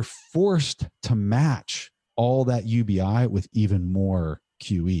 they're forced to match all that UBI with even more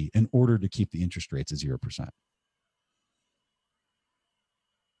QE in order to keep the interest rates at 0%.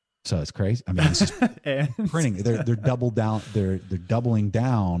 So it's crazy. I mean, it's just printing. They're doubling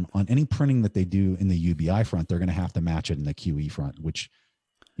down on any printing that they do in the UBI front. They're going to have to match it in the QE front, which,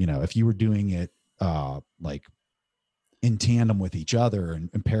 if you were doing it like in tandem with each other and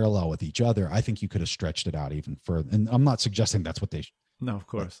in parallel with each other, I think you could have stretched it out even further. And I'm not suggesting that's what they should. No, of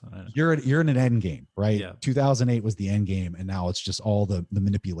course. You're in an end game, right? Yeah. 2008 was the end game, and now it's just all the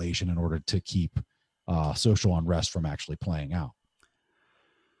manipulation in order to keep social unrest from actually playing out.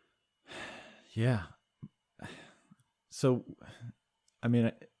 Yeah. So, I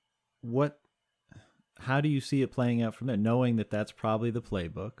mean, how do you see it playing out from there? Knowing that that's probably the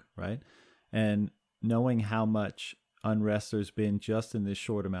playbook, right? And knowing how much unrest there's been just in this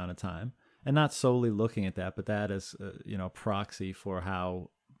short amount of time, and not solely looking at that, but that as a proxy for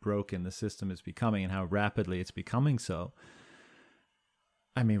how broken the system is becoming and how rapidly it's becoming so.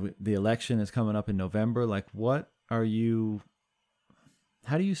 I mean, the election is coming up in November. Like, how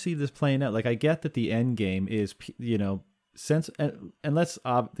do you see this playing out? Like, I get that the end game is, and let's,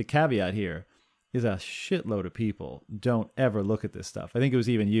 the caveat here is a shitload of people don't ever look at this stuff. I think it was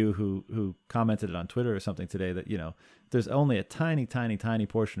even you who commented it on Twitter or something today that, there's only a tiny, tiny, tiny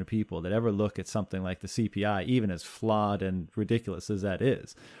portion of people that ever look at something like the CPI, even as flawed and ridiculous as that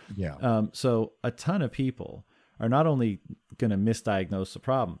is. Yeah. So a ton of people are not only going to misdiagnose the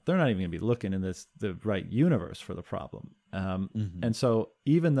problem, they're not even going to be looking in the right universe for the problem. And so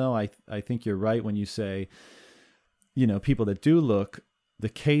even though I think you're right when you say, people that do look, the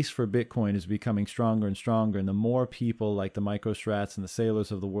case for Bitcoin is becoming stronger and stronger, and the more people like the MicroStrats and the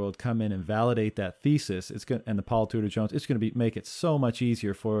Sailors of the world come in and validate that thesis, and the Paul Tudor Jones, it's going to make it so much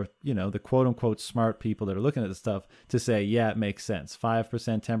easier for, you know, the quote unquote smart people that are looking at this stuff to say, yeah, it makes sense. 5%,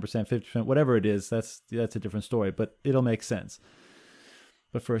 10%, 50%, whatever it is, that's a different story, but it'll make sense.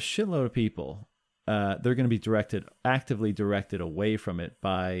 But for a shitload of people, they're going to be actively directed away from it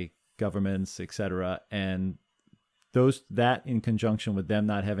by governments, etc. And that in conjunction with them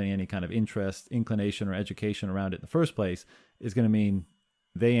not having any kind of interest, inclination, or education around it in the first place is going to mean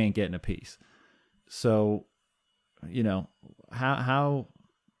they ain't getting a piece. So, you know, how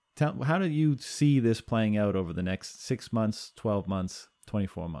do you see this playing out over the next 6 months, 12 months,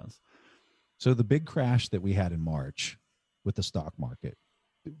 24 months? So the big crash that we had in March with the stock market,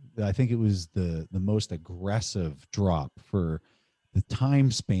 I think it was the most aggressive drop for the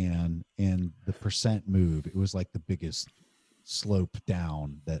time span and the percent move. It was like the biggest slope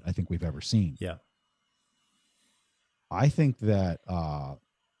down that I think we've ever seen. Yeah. I think that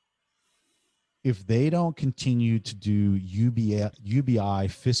if they don't continue to do UBI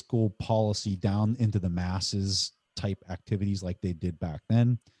fiscal policy down into the masses type activities like they did back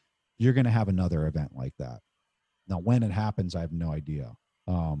then, you're going to have another event like that. Now, when it happens, I have no idea.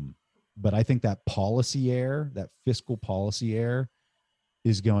 But I think that policy error, that fiscal policy error,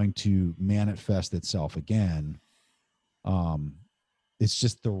 is going to manifest itself again. It's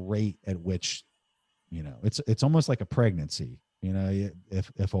just the rate at which, you know, it's almost like a pregnancy. You know,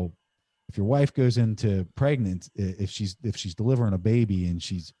 if your wife goes into pregnant, if she's delivering a baby and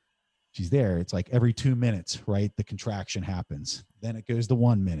she's there, it's like every 2 minutes, right? The contraction happens. Then it goes to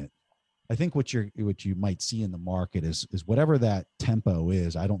 1 minute. I think what you might see in the market is whatever that tempo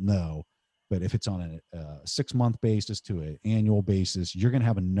is. I don't know. But if it's on a 6 month basis to an annual basis, you're going to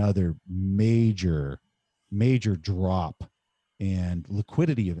have another major drop and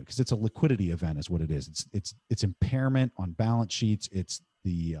liquidity event, because it's a liquidity event is what it is. It's impairment on balance sheets. It's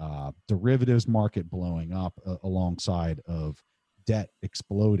the derivatives market blowing up alongside of debt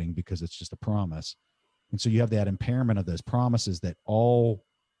exploding because it's just a promise. And so you have that impairment of those promises that all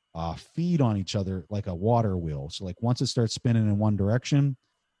feed on each other like a water wheel. So like once it starts spinning in one direction,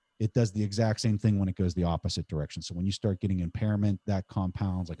 it does the exact same thing when it goes the opposite direction. So when you start getting impairment, that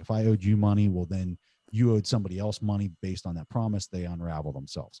compounds. Like if I owed you money, well, then you owed somebody else money based on that promise. They unravel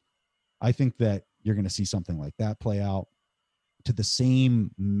themselves. I think that you're going to see something like that play out to the same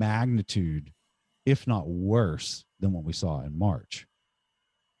magnitude, if not worse, than what we saw in March.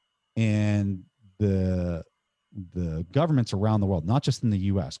 And the governments around the world, not just in the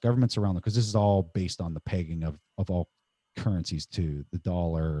U.S., governments around because this is all based on the pegging of all currencies to the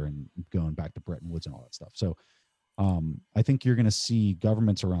dollar and going back to Bretton Woods and all that stuff. So I think you're going to see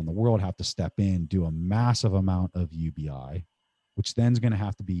governments around the world have to step in, do a massive amount of UBI, which then is going to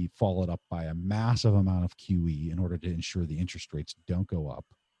have to be followed up by a massive amount of QE in order to ensure the interest rates don't go up.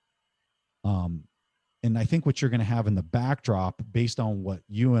 And I think what you're going to have in the backdrop, based on what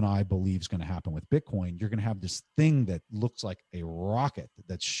you and I believe is going to happen with Bitcoin, you're going to have this thing that looks like a rocket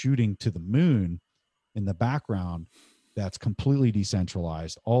that's shooting to the moon in the background that's completely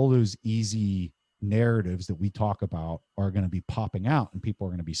decentralized. All those easy narratives that we talk about are going to be popping out, and people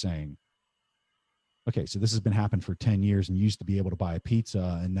are going to be saying, okay, so this has been happening for 10 years and you used to be able to buy a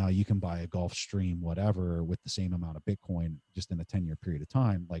pizza and now you can buy a Gulfstream, whatever, with the same amount of Bitcoin just in a 10-year period of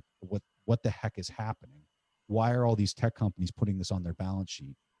time. Like what the heck is happening? Why are all these tech companies putting this on their balance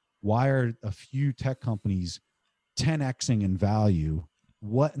sheet? Why are a few tech companies 10xing in value?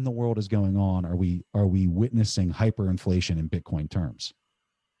 What in the world is going on? Are we witnessing hyperinflation in Bitcoin terms?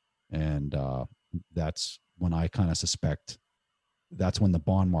 And that's when I kind of suspect that's when the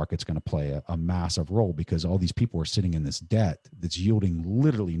bond market's going to play a massive role, because all these people are sitting in this debt that's yielding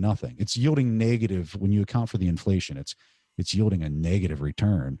literally nothing. It's yielding negative when you account for the inflation. It's yielding a negative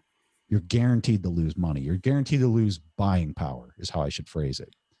return. You're guaranteed to lose money. You're guaranteed to lose buying power is how I should phrase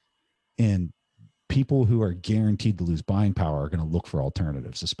it. And people who are guaranteed to lose buying power are going to look for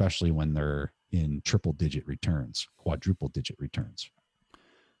alternatives, especially when they're in triple digit returns, quadruple digit returns.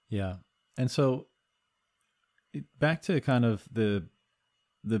 Yeah. And so back to kind of the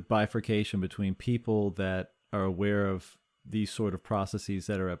bifurcation between people that are aware of these sort of processes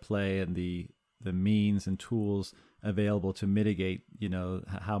that are at play and the means and tools available to mitigate,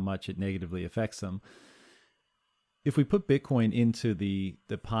 how much it negatively affects them. If we put Bitcoin into the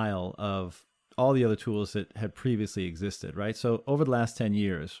pile of all the other tools that had previously existed, right? So over the last 10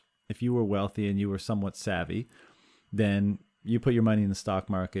 years, if you were wealthy and you were somewhat savvy, then you put your money in the stock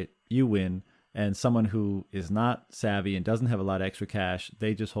market, you win. And someone who is not savvy and doesn't have a lot of extra cash,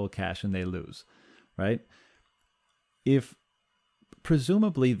 they just hold cash and they lose, right? If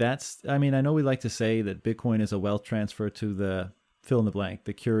presumably that's, I mean, I know we like to say that Bitcoin is a wealth transfer to the fill in the blank,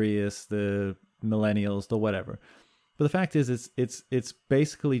 the curious, the millennials, the whatever. But the fact is, it's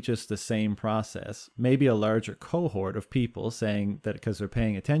basically just the same process, maybe a larger cohort of people saying that because they're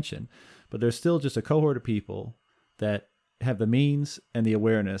paying attention, but there's still just a cohort of people that have the means and the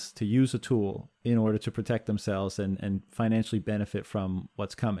awareness to use a tool in order to protect themselves and financially benefit from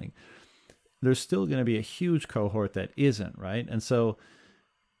what's coming. There's still going to be a huge cohort that isn't, right? And so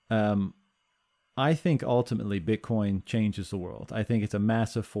I think ultimately Bitcoin changes the world. I think it's a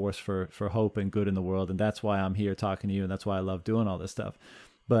massive force for hope and good in the world. And that's why I'm here talking to you. And that's why I love doing all this stuff.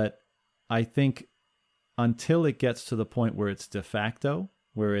 But I think until it gets to the point where it's de facto,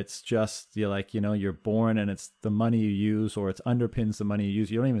 where it's just, you're like, you're born and it's the money you use, or it underpins the money you use,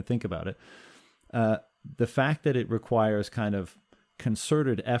 you don't even think about it. The fact that it requires kind of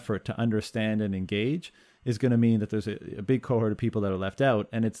concerted effort to understand and engage is going to mean that there's a big cohort of people that are left out.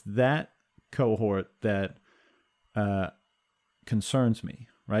 And it's that cohort that concerns me,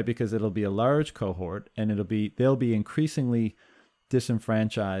 right? Because it'll be a large cohort, and they'll be increasingly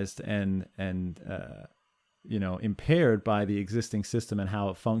disenfranchised and impaired by the existing system and how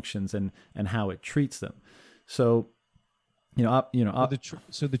it functions and how it treats them. So,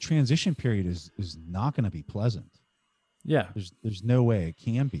 so the transition period is not going to be pleasant. Yeah, there's no way it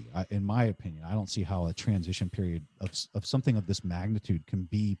can be. In my opinion, I don't see how a transition period of something of this magnitude can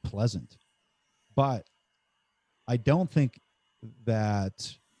be pleasant. But I don't think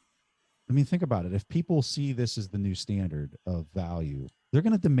that, I mean, think about it. If people see this as the new standard of value, they're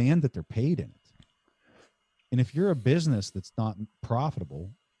going to demand that they're paid in it. And if you're a business that's not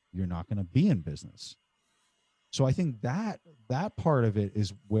profitable, you're not going to be in business. So I think that part of it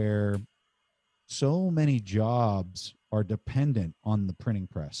is where so many jobs are dependent on the printing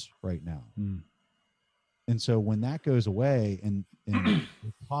press right now. Mm. And so when that goes away and the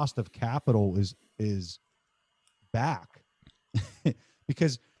cost of capital is back,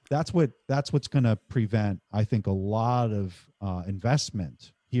 because that's what's going to prevent, I think, a lot of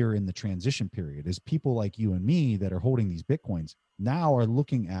investment here in the transition period, is people like you and me that are holding these Bitcoins now are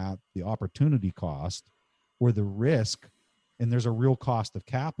looking at the opportunity cost or the risk. And there's a real cost of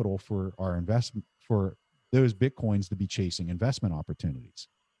capital for our investment, for those Bitcoins to be chasing investment opportunities.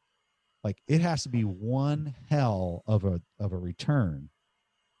 Like, it has to be one hell of a return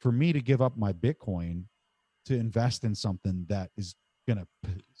for me to give up my Bitcoin to invest in something that is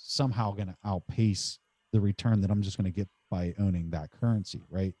somehow going to outpace the return that I'm just going to get by owning that currency,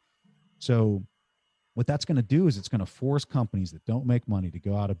 right? So what that's going to do is it's going to force companies that don't make money to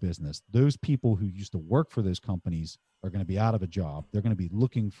go out of business. Those people who used to work for those companies are going to be out of a job. They're going to be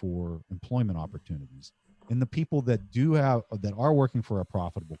looking for employment opportunities. And the people that are working for a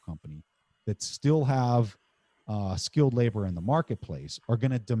profitable company that still have skilled labor in the marketplace are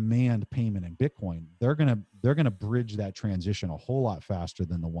going to demand payment in Bitcoin. They're going to bridge that transition a whole lot faster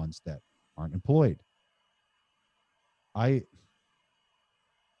than the ones that aren't employed.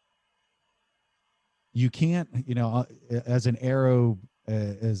 You can't, as an aero,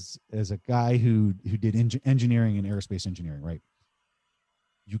 as a guy who did engineering and aerospace engineering, right?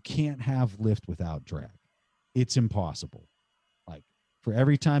 You can't have lift without drag. It's impossible. Like, for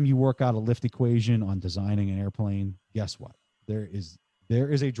every time you work out a lift equation on designing an airplane, guess what? There is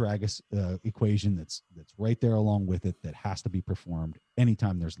a drag equation that's right there along with it that has to be performed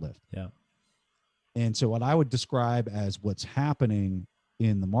anytime there's lift. Yeah. And so what I would describe as what's happening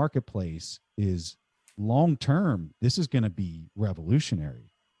in the marketplace is, long term, this is going to be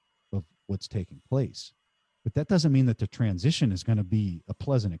revolutionary of what's taking place. But that doesn't mean that the transition is going to be a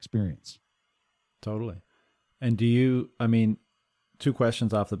pleasant experience. Totally. And two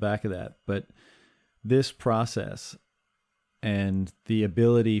questions off the back of that, but this process and the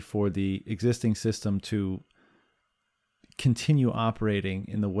ability for the existing system to continue operating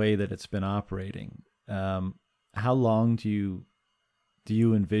in the way that it's been operating, how long do you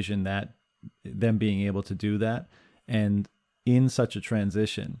envision that, them being able to do that, and in such a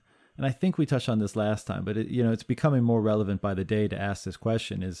transition? And I think we touched on this last time, but it's becoming more relevant by the day to ask this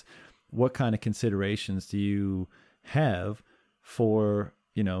question: is what kind of considerations do you have for,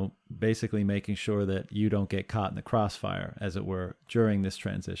 basically making sure that you don't get caught in the crossfire, as it were, during this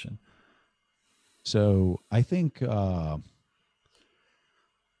transition? So I think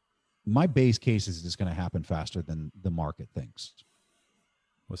my base case is it's going to happen faster than the market thinks.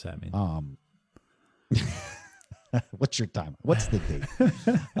 What's that mean? What's your time? What's the date?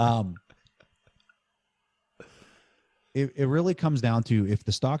 It really comes down to, if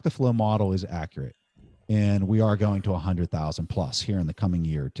the stock to flow model is accurate, and we are going to 100,000 plus here in the coming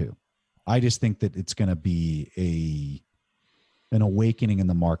year or two, I just think that it's going to be an awakening in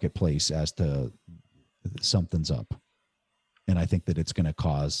the marketplace as to something's up. And I think that it's going to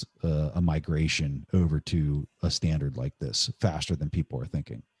cause a migration over to a standard like this faster than people are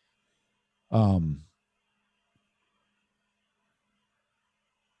thinking.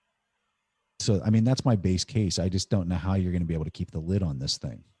 So, I mean, that's my base case. I just don't know how you're going to be able to keep the lid on this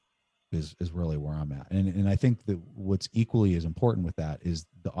thing is really where I'm at. And I think that what's equally as important with that is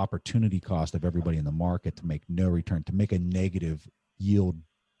the opportunity cost of everybody in the market to make no return, to make a negative yield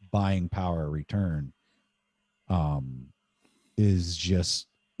buying power return, is just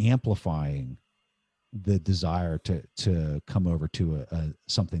amplifying the desire to come over to a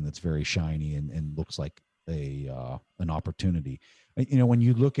something that's very shiny and looks like an opportunity. You know, when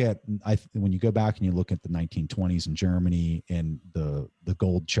you look at, when you go back and you look at the 1920s in Germany and the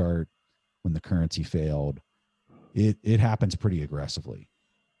gold chart when the currency failed, it happens pretty aggressively.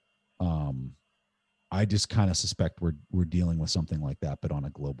 I just kind of suspect we're dealing with something like that, but on a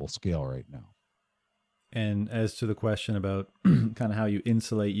global scale right now. And as to the question about kind of how you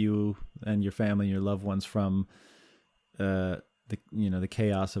insulate you and your family and your loved ones from the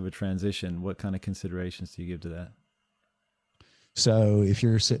chaos of a transition, what kind of considerations do you give to that? So if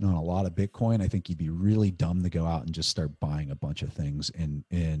you're sitting on a lot of Bitcoin, I think you'd be really dumb to go out and just start buying a bunch of things.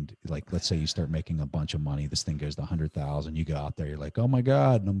 And like, let's say you start making a bunch of money, this thing goes to 100,000. You go out there, you're like, oh my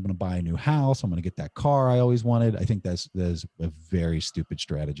God, I'm going to buy a new house. I'm going to get that car I always wanted. I think that's a very stupid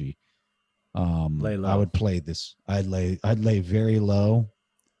strategy. Lay low. I would play this. I'd lay very low,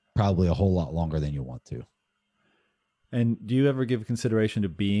 probably a whole lot longer than you want to. And do you ever give consideration to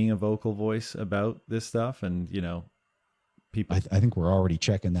being a vocal voice about this stuff? And, you know, people, I think we're already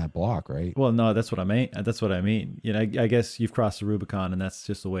checking that block, right? Well, no, that's what I mean. That's what I mean. You know, I guess you've crossed the Rubicon and that's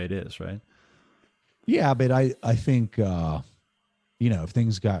just the way it is, right? Yeah. But I think, if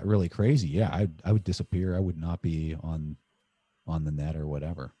things got really crazy, yeah, I would disappear. I would not be on the net or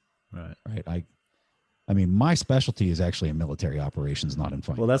whatever. Right. I mean, my specialty is actually in military operations, not in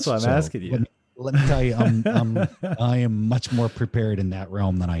finance. Well, that's why I'm asking you. Let me tell you, I am much more prepared in that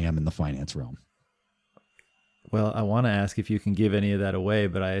realm than I am in the finance realm. Well, I want to ask if you can give any of that away,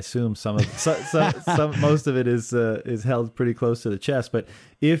 but I assume most of it is held pretty close to the chest. But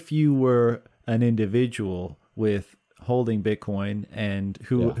if you were an individual with holding Bitcoin and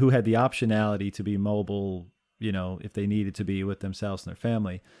who had the optionality to be mobile, you know, if they needed to be with themselves and their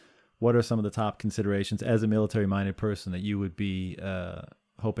family, what are some of the top considerations as a military-minded person that you would be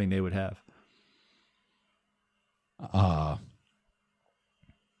hoping they would have?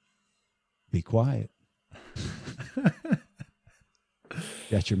 Be quiet.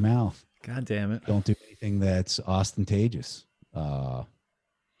 Shut your mouth. God damn it. Don't do anything that's ostentatious.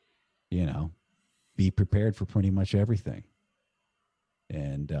 Be prepared for pretty much everything.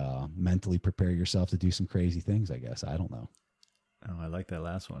 And mentally prepare yourself to do some crazy things, I guess. I don't know. Oh, I like that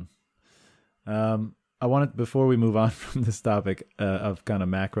last one. I wanted, before we move on from this topic of kind of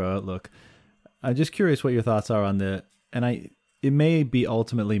macro outlook, I'm just curious what your thoughts are on it may be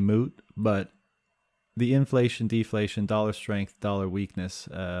ultimately moot, but the inflation, deflation, dollar strength, dollar weakness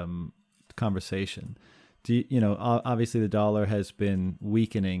conversation. Obviously the dollar has been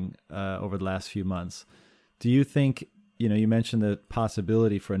weakening over the last few months. Do you think, you mentioned the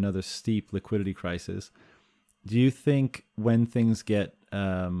possibility for another steep liquidity crisis. Do you think when things get,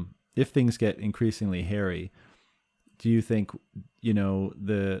 if things get increasingly hairy, do you think,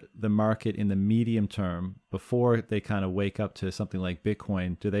 the market in the medium term, before they kind of wake up to something like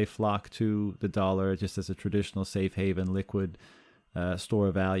Bitcoin, do they flock to the dollar just as a traditional safe haven, liquid store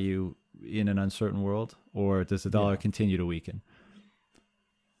of value in an uncertain world? Or does the dollar continue to weaken?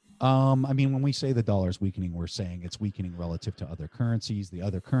 When we say the dollar is weakening, we're saying it's weakening relative to other currencies. The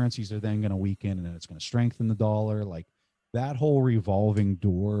other currencies are then going to weaken, and then it's going to strengthen the dollar. Like that whole revolving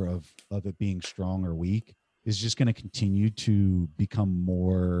door of it being strong or weak is just going to continue to become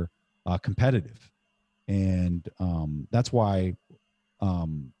more competitive. And that's why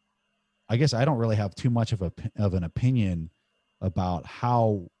I guess I don't really have too much of an opinion about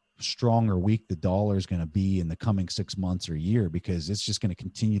how strong or weak the dollar is going to be in the coming 6 months or year, because it's just going to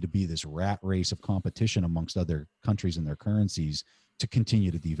continue to be this rat race of competition amongst other countries and their currencies to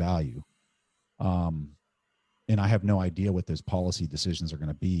continue to devalue. And I have no idea what those policy decisions are going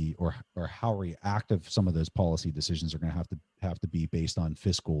to be, or how reactive some of those policy decisions are going to have to be based on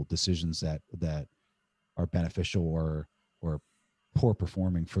fiscal decisions that are beneficial or poor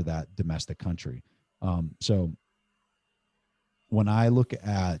performing for that domestic country. So when I look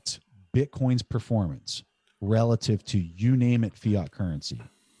at Bitcoin's performance relative to, you name it, fiat currency,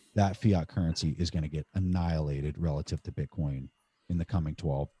 that fiat currency is going to get annihilated relative to Bitcoin in the coming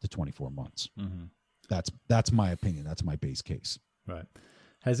 12 to 24 months. Mm-hmm. That's my opinion. That's my base case. Right.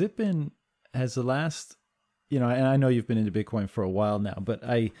 Has the last, and I know you've been into Bitcoin for a while now, but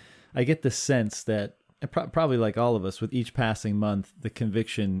I get the sense that probably like all of us, with each passing month, the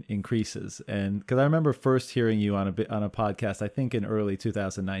conviction increases. And because I remember first hearing you on a podcast, I think in early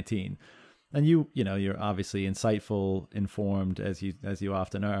 2019, and you're obviously insightful, informed, as you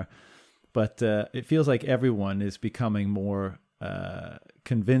often are, but it feels like everyone is becoming more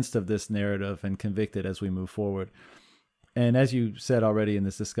convinced of this narrative and convicted as we move forward. And as you said already in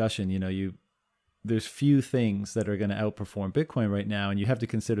this discussion, there's few things that are going to outperform Bitcoin right now, and you have to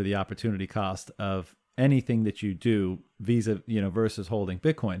consider the opportunity cost of anything that you do versus holding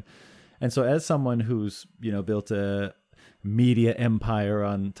Bitcoin. And so as someone who's, built a media empire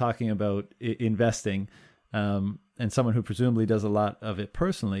on talking about investing, and someone who presumably does a lot of it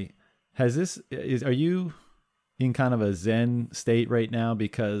personally, are you in kind of a Zen state right now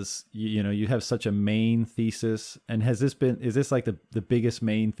because you have such a main thesis? And is this like the biggest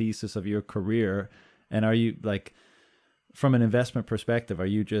main thesis of your career? And are you, like, from an investment perspective, are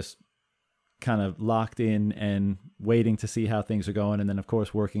you just kind of locked in and waiting to see how things are going, and then of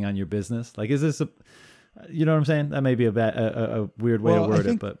course working on your business? Like, is this you know what I'm saying? That may be a weird way to word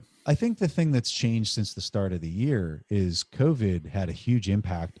it, but I think the thing that's changed since the start of the year is COVID had a huge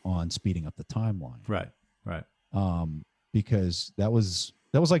impact on speeding up the timeline. Right. Because that was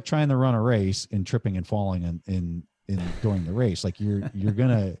like trying to run a race and tripping and falling in during the race. Like you're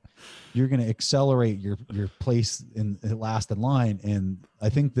gonna accelerate your place in last in line. And I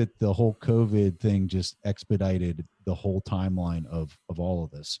think that the whole COVID thing just expedited the whole timeline of all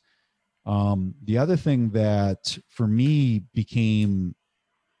of this. The other thing that for me became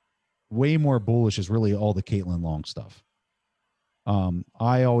way more bullish is really all the Caitlin Long stuff.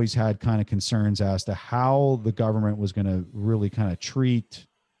 I always had kind of concerns as to how the government was going to really kind of treat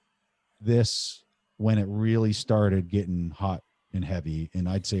this when it really started getting hot and heavy. And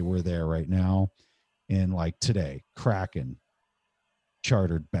I'd say we're there right now. And like today, Kraken,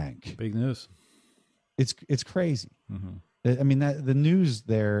 chartered bank. Big news. It's crazy. Mm-hmm. I mean, the news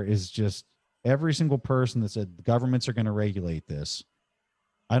there is just every single person that said the governments are going to regulate this.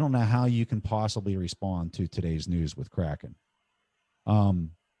 I don't know how you can possibly respond to today's news with Kraken.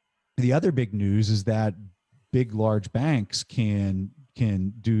 The other big news is that big, large banks can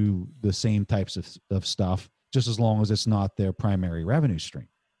do the same types of stuff just as long as it's not their primary revenue stream.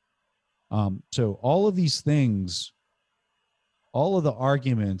 So all of these things, all of the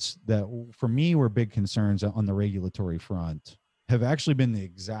arguments that for me were big concerns on the regulatory front have actually been the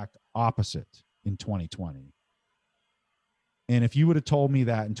exact opposite in 2020. And if you would have told me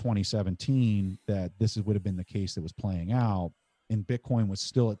that in 2017, that this would have been the case that was playing out, and Bitcoin was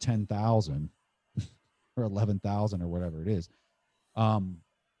still at 10,000 or 11,000 or whatever it is, I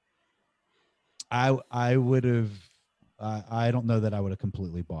would have. I don't know that I would have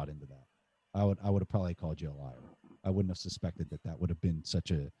completely bought into that. I would have probably called you a liar. I wouldn't have suspected that would have been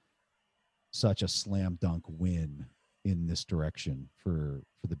such a slam dunk win in this direction for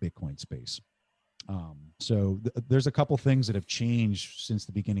the Bitcoin space. So there's a couple things that have changed since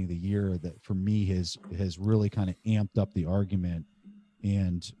the beginning of the year that for me has really kind of amped up the argument.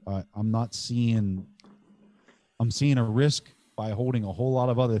 And I'm seeing a risk by holding a whole lot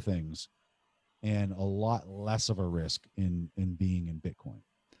of other things and a lot less of a risk in being in Bitcoin.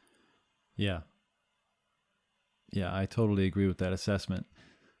 Yeah. Yeah, I totally agree with that assessment.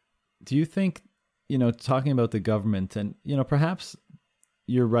 Do you think, talking about the government and, perhaps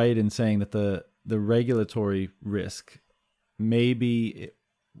you're right in saying that the regulatory risk maybe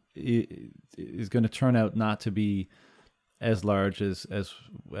is going to turn out not to be as large as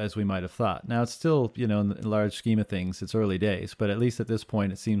we might have thought. Now it's still, in the large scheme of things, it's early days, but at least at this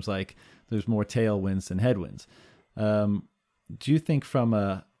point, it seems like there's more tailwinds than headwinds. Do you think from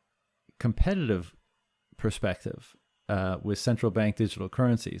a competitive perspective with central bank digital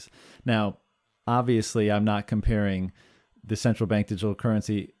currencies? Now, obviously, I'm not comparing the central bank digital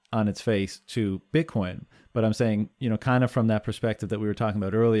currency on its face to Bitcoin, but I'm saying, kind of from that perspective that we were talking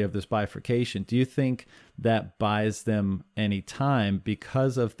about earlier of this bifurcation, do you think that buys them any time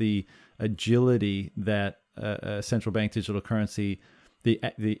because of the agility that a central bank digital currency,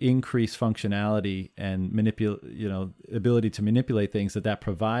 the increased functionality and ability to manipulate things that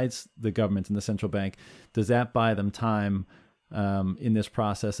provides the government and the central bank? Does that buy them time in this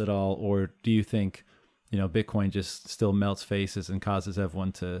process at all? Or do you think, Bitcoin just still melts faces and causes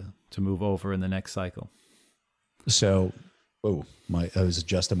everyone to move over in the next cycle? So, I was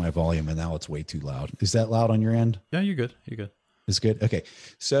adjusting my volume and now it's way too loud. Is that loud on your end? Yeah, you're good. You're good. It's good. Okay.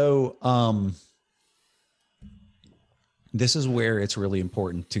 So, this is where it's really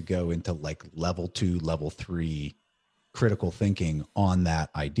important to go into like level 2, level 3 critical thinking on that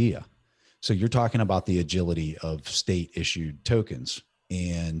idea. So you're talking about the agility of state issued tokens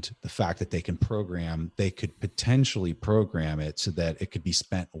and the fact that they could potentially program it so that it could be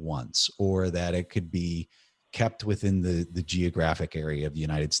spent once, or that it could be kept within the geographic area of the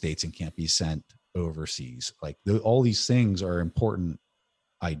United States and can't be sent overseas. Like all these things are important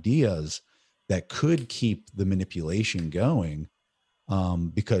ideas that could keep the manipulation going,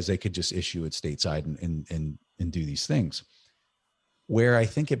 because they could just issue it stateside and do these things. Where I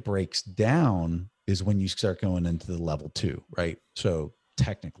think it breaks down is when you start going into the level 2, right? So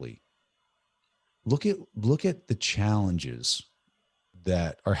technically, look at the challenges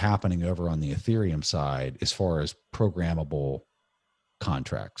that are happening over on the Ethereum side as far as programmable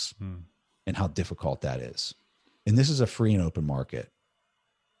contracts and how difficult that is. And this is a free and open market.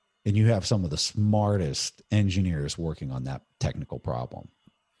 And you have some of the smartest engineers working on that technical problem.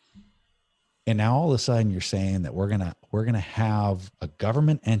 And now all of a sudden you're saying that we're gonna have a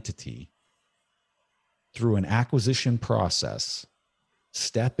government entity through an acquisition process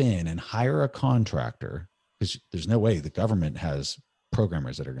step in and hire a contractor, because there's no way the government has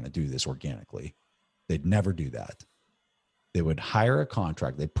programmers that are going to do this organically. They'd never do that. They would hire a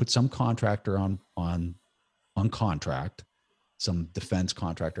contract. They'd put some contractor on contract, some defense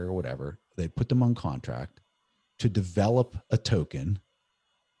contractor or whatever. They'd put them on contract to develop a token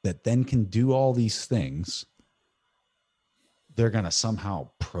that then can do all these things. They're going to somehow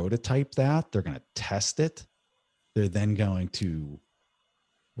prototype that. They're going to test it. They're then going to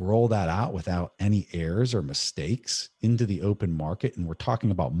roll that out without any errors or mistakes into the open market. And we're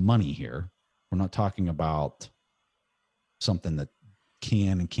talking about money here. We're not talking about something that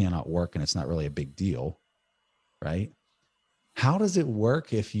can and cannot work and it's not really a big deal, right? How does it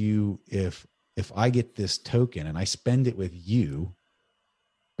work if I get this token and I spend it with you,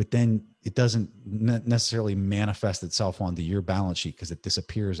 but then it doesn't necessarily manifest itself onto your balance sheet because it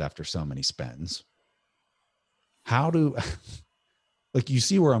disappears after so many spends? How do, like, you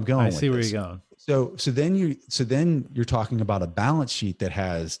see where I'm going? I see where you're going. So then you're talking about a balance sheet that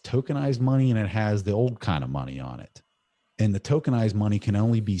has tokenized money and it has the old kind of money on it. And the tokenized money can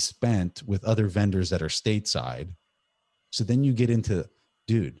only be spent with other vendors that are stateside. So then you get into,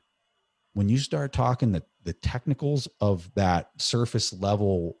 dude, when you start talking the technicals of that surface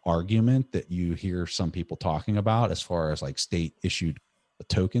level argument that you hear some people talking about as far as like state issued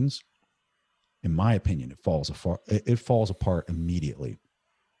tokens, in my opinion, it falls apart immediately.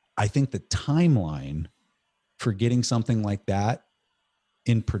 I think the timeline for getting something like that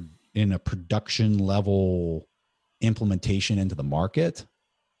in a production level implementation into the market,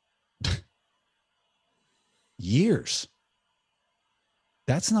 years.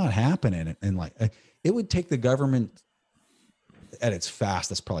 That's not happening. And like, it would take the government at its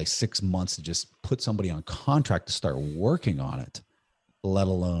fastest probably 6 months to just put somebody on contract to start working on it, let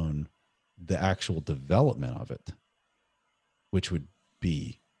alone the actual development of it, which would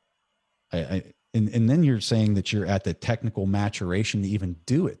be, and then you're saying that you're at the technical maturation to even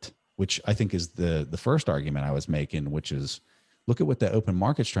do it, which I think is the first argument I was making, which is look at what the open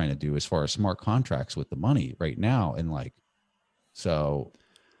market's trying to do as far as smart contracts with the money right now. And like, so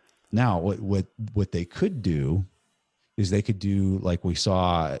now what they could do is they could do like we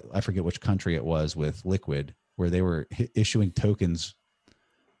saw, I forget which country it was with Liquid, where they were issuing tokens,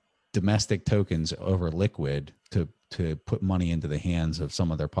 domestic tokens over Liquid to put money into the hands of some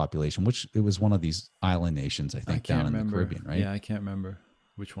of their population, which it was one of these island nations, I think, down in the Caribbean, right? Yeah, I can't remember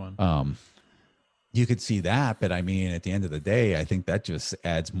which one. You could see that, but I mean, at the end of the day, I think that just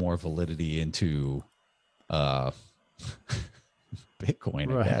adds more validity into Bitcoin,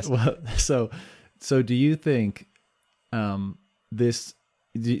 I guess. Well, so do you think this?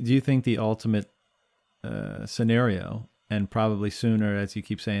 Do you think the ultimate scenario, and probably sooner, as you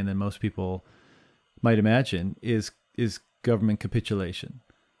keep saying, than most people might imagine, is government capitulation?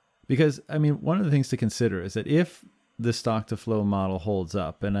 Because I mean, one of the things to consider is that if the stock to flow model holds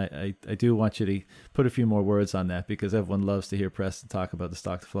up, and I do want you to put a few more words on that, because everyone loves to hear Preston talk about the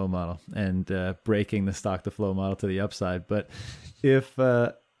stock to flow model and breaking the stock to flow model to the upside. But if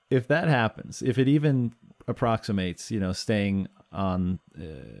that happens, if it even approximates, staying on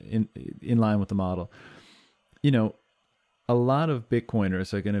in line with the model, a lot of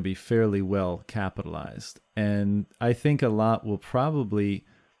Bitcoiners are going to be fairly well capitalized, and I think a lot will probably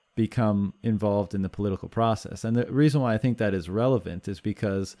become involved in the political process. And the reason why I think that is relevant is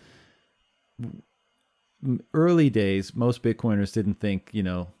because early days, most Bitcoiners didn't think,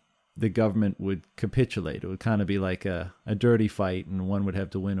 the government would capitulate. It would kind of be like a dirty fight, and one would have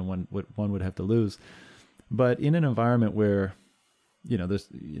to win and one would have to lose. But in an environment where,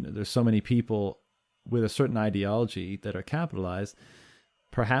 there's so many people with a certain ideology that are capitalized,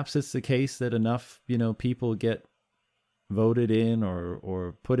 perhaps it's the case that enough, people get voted in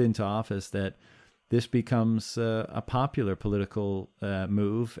or put into office that this becomes a popular political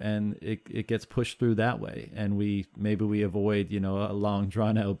move, and it gets pushed through that way, and maybe we avoid a long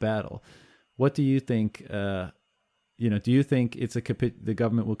drawn out battle. What do you think? Do you think the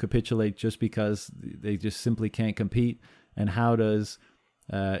government will capitulate just because they just simply can't compete? And how does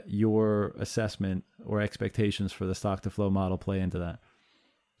your assessment or expectations for the stock to flow model play into that?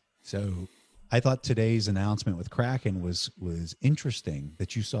 So I thought today's announcement with Kraken was interesting,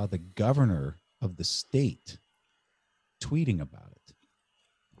 that you saw the governor of the state tweeting about it.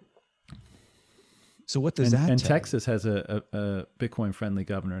 So what does that tell you? And Texas has a Bitcoin friendly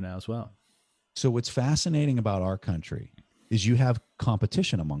governor now as well. So what's fascinating about our country is you have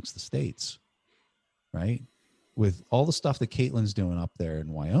competition amongst the states, right? With all the stuff that Caitlin's doing up there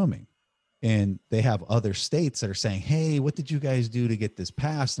in Wyoming. And they have other states that are saying, hey, what did you guys do to get this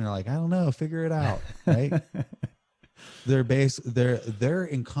passed? And they're like, I don't know, figure it out, right? They're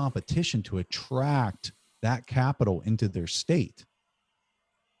in competition to attract that capital into their state.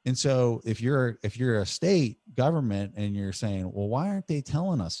 And so if you're a state government and you're saying, well, why aren't they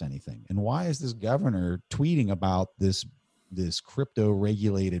telling us anything? And why is this governor tweeting about this crypto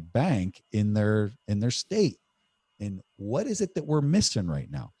regulated bank in their state? And what is it that we're missing right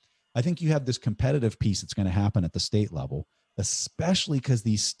now? I think you have this competitive piece that's going to happen at the state level, especially because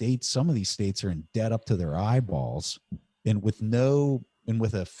some of these states are in debt up to their eyeballs, and with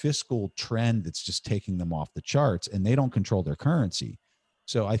a fiscal trend that's just taking them off the charts, and they don't control their currency.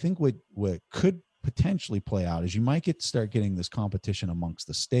 So I think what could potentially play out is you might start getting this competition amongst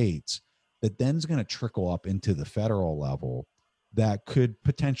the states that then is going to trickle up into the federal level that could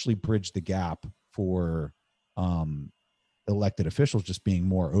potentially bridge the gap for elected officials just being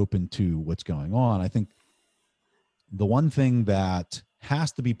more open to what's going on. I think the one thing that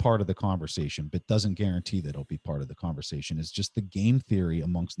has to be part of the conversation, but doesn't guarantee that it'll be part of the conversation, is just the game theory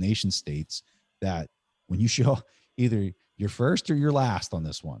amongst nation states, that when you show either you're first or you're last on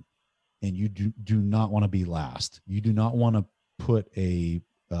this one, and you do not want to be last. You do not want to put a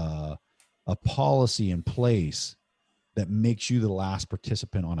policy in place that makes you the last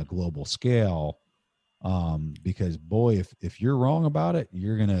participant on a global scale. Because boy, if you're wrong about it,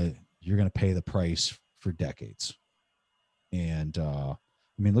 you're gonna pay the price for decades. And I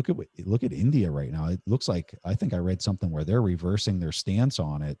mean, look at India right now. It looks like, I think I read something where they're reversing their stance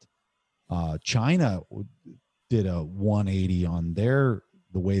on it. China did a 180 on the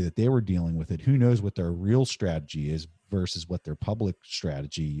way that they were dealing with it. Who knows what their real strategy is versus what their public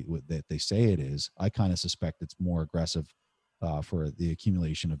strategy that they say it is. I kind of suspect it's more aggressive for the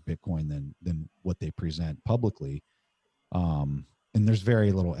accumulation of Bitcoin than what they present publicly. And there's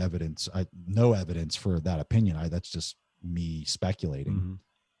very little evidence, no evidence for that opinion. That's just me speculating.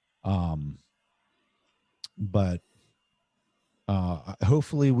 Mm-hmm. But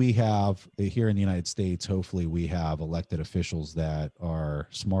hopefully we have here in the United States, hopefully we have elected officials that are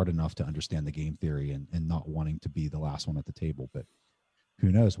smart enough to understand the game theory and not wanting to be the last one at the table. But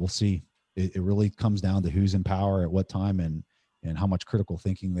who knows? We'll see. It really comes down to who's in power at what time and how much critical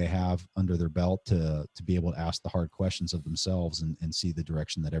thinking they have under their belt to be able to ask the hard questions of themselves and see the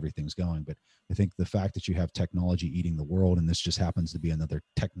direction that everything's going. But I think the fact that you have technology eating the world, and this just happens to be another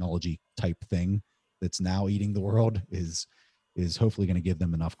technology type thing that's now eating the world, is hopefully going to give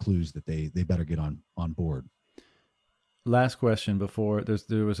them enough clues that they better get on board. Last question before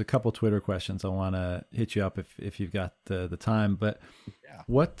there was a couple Twitter questions I want to hit you up if you've got the time, but yeah.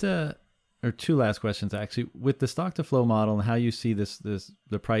 What or two last questions actually, with the stock to flow model and how you see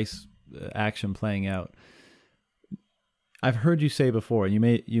the price action playing out. I've heard you say before, and you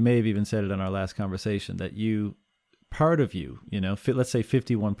may have even said it in our last conversation, that part of you, let's say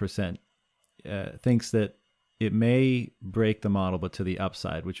 51%, thinks that it may break the model, but to the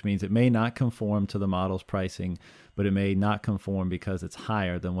upside, which means it may not conform to the model's pricing, but it may not conform because it's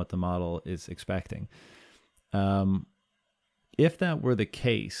higher than what the model is expecting. If that were the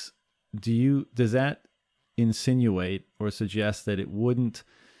case, does that insinuate or suggest that it wouldn't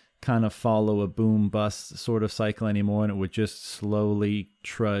kind of follow a boom bust sort of cycle anymore, and it would just slowly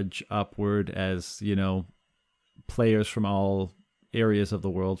trudge upward as, players from all areas of the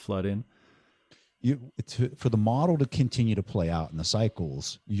world flood in? For the model to continue to play out in the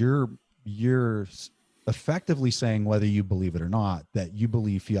cycles, you're effectively saying, whether you believe it or not, that you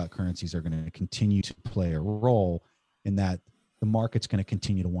believe fiat currencies are going to continue to play a role, in that the market's going to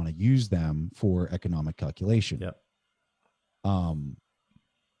continue to want to use them for economic calculation. Yep.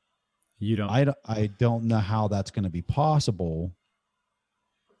 You don't. I don't know how that's going to be possible.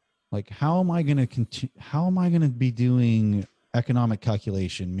 Like, how am I going to be doing economic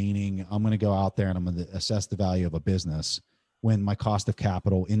calculation, meaning I'm going to go out there and I'm going to assess the value of a business when my cost of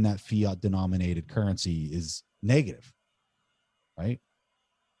capital in that fiat denominated currency is negative, right?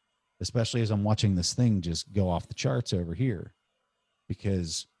 Especially as I'm watching this thing just go off the charts over here,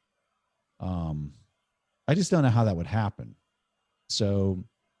 because I just don't know how that would happen. So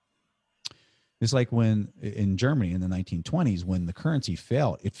it's like when in Germany in the 1920s, when the currency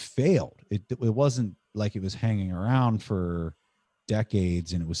failed, it failed. It wasn't like it was hanging around for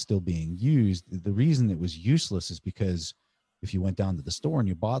decades and it was still being used. The reason it was useless is because if you went down to the store and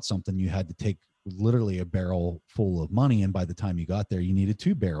you bought something, you had to take literally a barrel full of money. And by the time you got there, you needed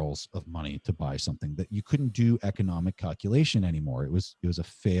 2 barrels of money to buy something. That you couldn't do economic calculation anymore. It was a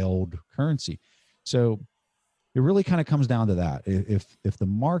failed currency. So it really kind of comes down to that. If the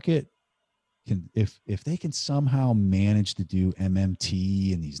market can, if they can somehow manage to do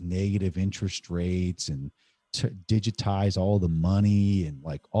MMT and these negative interest rates and digitize all the money and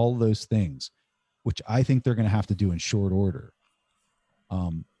like all those things, which I think they're going to have to do in short order,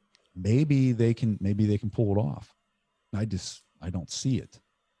 maybe they can pull it off. I don't see it,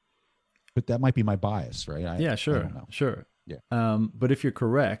 but that might be my bias, right? Yeah, sure, I don't know. sure. Yeah. But if you're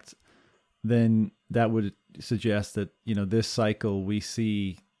correct, then that would suggest that, this cycle we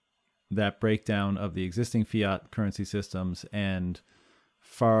see that breakdown of the existing fiat currency systems and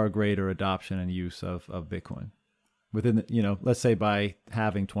far greater adoption and use of Bitcoin within the, let's say by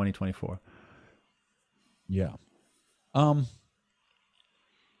having 2024. Yeah.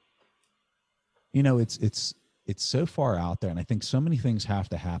 It's so far out there, and I think so many things have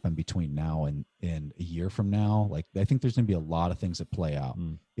to happen between now and a year from now. Like, I think there's going to be a lot of things that play out.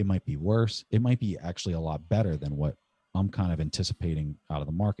 It might be worse. It might be actually a lot better than what I'm kind of anticipating out of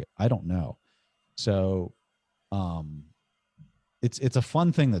the market. I don't know. So, it's a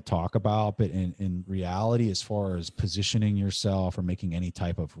fun thing to talk about, but in reality, as far as positioning yourself or making any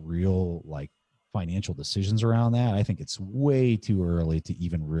type of real like financial decisions around that, I think it's way too early to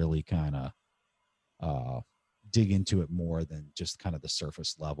even really kind of dig into it more than just kind of the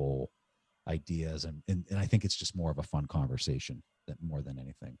surface level ideas. And I think it's just more of a fun conversation more than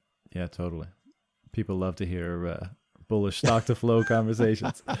anything. Yeah, totally. People love to hear bullish stock to flow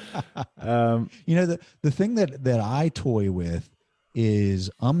conversations. The thing that I toy with is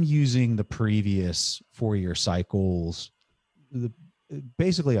I'm using the previous 4-year cycles,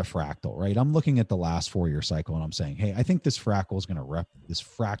 basically a fractal, right? I'm looking at the last 4-year cycle and I'm saying, hey, I think this fractal is going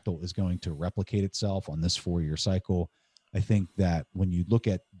to replicate itself on this 4-year cycle. I think that when you look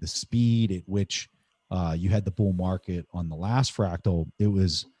at the speed at which you had the bull market on the last fractal, it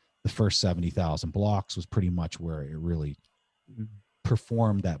was the first 70,000 blocks was pretty much where it really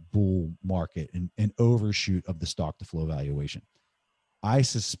performed that bull market and overshoot of the stock to flow valuation. I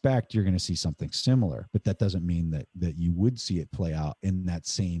suspect you're going to see something similar, but that doesn't mean that you would see it play out in that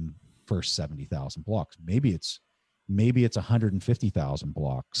same first 70,000 blocks. Maybe it's 150,000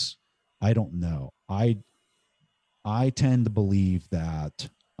 blocks. I don't know. I tend to believe that,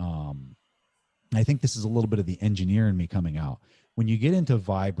 I think this is a little bit of the engineer in me coming out. When you get into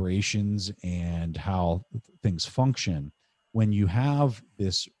vibrations and how things function, when you have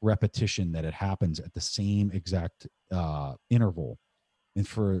this repetition that it happens at the same exact interval, and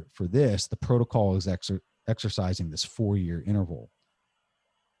for this, the protocol is exercising this 4-year interval.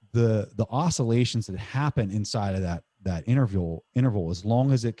 The oscillations that happen inside of that interval, as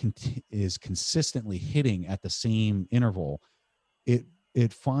long as it is consistently hitting at the same interval,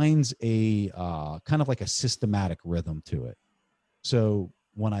 it finds a kind of like a systematic rhythm to it. So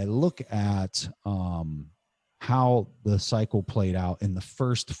when I look at how the cycle played out in the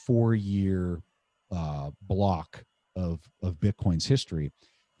first 4-year block of Bitcoin's history,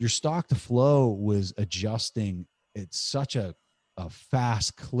 your stock to flow was adjusting at such a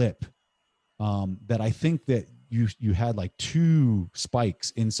fast clip that I think that you had like 2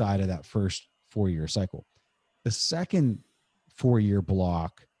 spikes inside of that first 4-year cycle. The second 4-year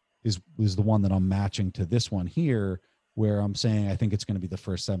block is the one that I'm matching to this one here, where I'm saying I think it's going to be the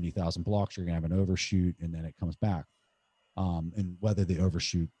first 70,000 blocks. You're going to have an overshoot and then it comes back. And whether the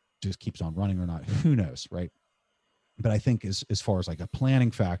overshoot just keeps on running or not, who knows, right? But I think as far as like a planning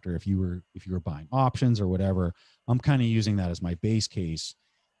factor, if you were buying options or whatever, I'm kind of using that as my base case.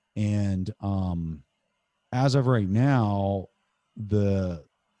 And as of right now, the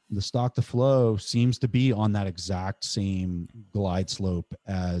stock to flow seems to be on that exact same glide slope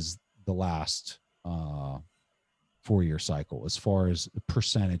as the last 4-year cycle, as far as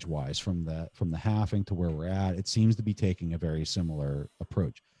percentage wise, from the halving to where we're at. It seems to be taking a very similar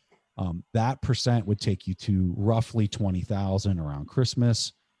approach. That percent would take you to roughly 20,000 around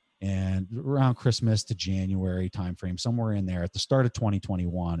Christmas, and around Christmas to January timeframe, somewhere in there at the start of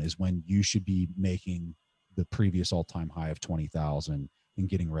 2021 is when you should be making the previous all-time high of 20,000 and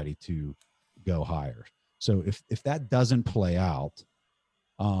getting ready to go higher. So if that doesn't play out,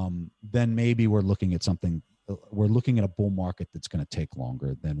 then maybe we're looking at a bull market that's going to take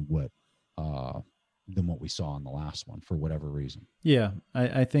longer than what we saw in the last one for whatever reason. Yeah,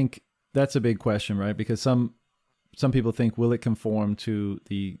 I think that's a big question, right? Because some people think, will it conform to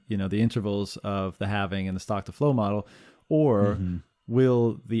the intervals of the halving and the stock to flow model, or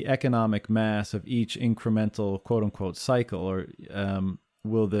will the economic mass of each incremental quote unquote cycle, or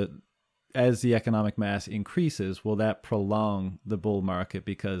as the economic mass increases, will that prolong the bull market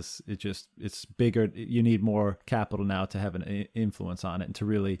because it's bigger? You need more capital now to have an influence on it and to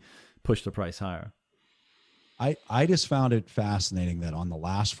really push the price higher. I just found it fascinating that on the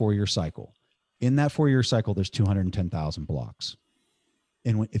last 4-year cycle, in that 4-year cycle, there's 210,000 blocks.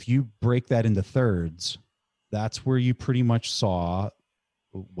 And if you break that into thirds, that's where you pretty much saw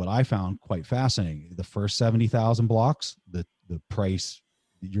what I found quite fascinating. The first 70,000 blocks, the price,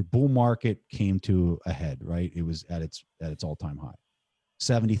 your bull market came to a head, right? It was at its all-time high.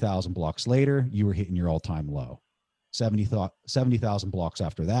 70,000 blocks later, you were hitting your all-time low. 70,000 blocks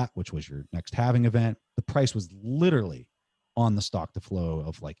after that, which was your next halving event, the price was literally on the stock to flow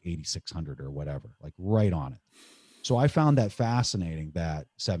of like 8,600 or whatever, like right on it. So I found that fascinating, that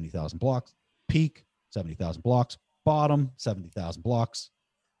 70,000 blocks peak, 70,000 blocks bottom, 70,000 blocks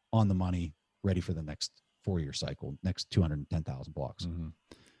on the money, ready for the next 4-year cycle, next 210,000 blocks. Mm-hmm.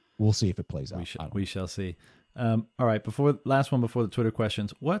 We'll see if it plays out. We shall see. All right. Last one before the Twitter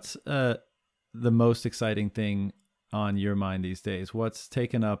questions. What's the most exciting thing on your mind these days? What's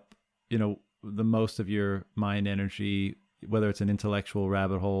taken up, the most of your mind energy, whether it's an intellectual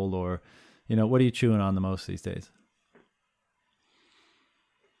rabbit hole or, what are you chewing on the most these days?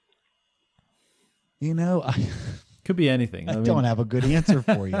 Could be anything. I don't have a good answer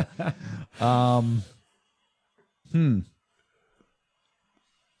for you.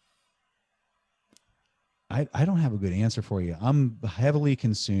 I don't have a good answer for you. I'm heavily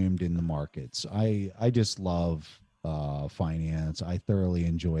consumed in the markets. I just love finance. I thoroughly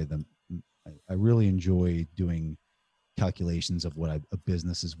enjoy them. I really enjoy doing calculations of what a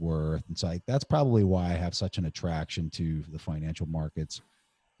business is worth. And so that's probably why I have such an attraction to the financial markets.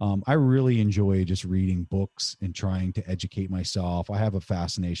 I really enjoy just reading books and trying to educate myself. I have a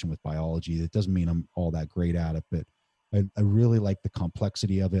fascination with biology. That doesn't mean I'm all that great at it, but I really like the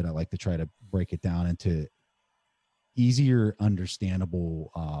complexity of it. I like to try to break it down into easier,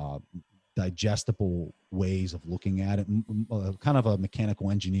 understandable, digestible ways of looking at it. Kind of a mechanical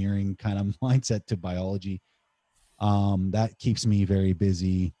engineering kind of mindset to biology. That keeps me very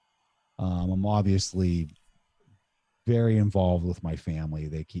busy. I'm obviously very involved with my family.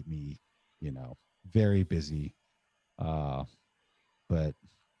 They keep me, very busy. But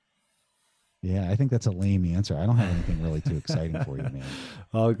yeah, I think that's a lame answer. I don't have anything really too exciting for you, man.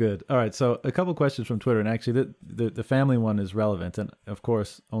 All good. All right. So a couple questions from Twitter, and actually the family one is relevant, and of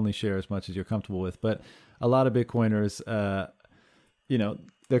course only share as much as you're comfortable with. But a lot of Bitcoiners,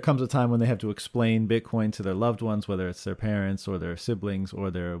 there comes a time when they have to explain Bitcoin to their loved ones, whether it's their parents or their siblings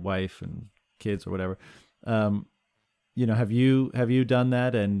or their wife and kids or whatever. Have you done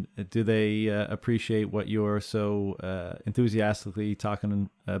that, and do they appreciate what you're so enthusiastically talking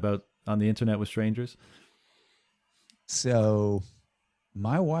about on the internet with strangers? So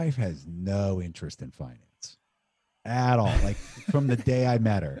my wife has no interest in finance at all. Like from the day I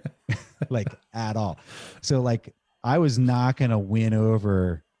met her, like at all. So like I was not going to win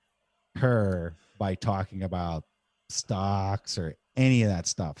over her by talking about stocks or any of that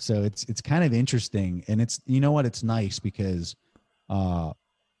stuff. So it's kind of interesting, and it's, it's nice because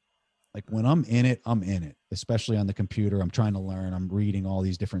like when I'm in it, especially on the computer. I'm trying to learn, I'm reading all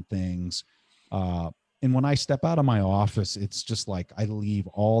these different things. And when I step out of my office, it's just like I leave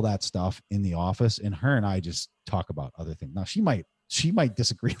all that stuff in the office, and her and I just talk about other things. Now she might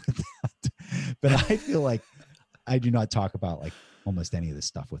disagree with that, but I feel like I do not talk about like almost any of this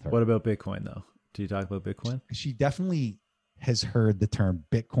stuff with her. What about Bitcoin though? Do you talk about Bitcoin? She definitely has heard the term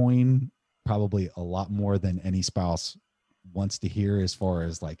Bitcoin probably a lot more than any spouse wants to hear, as far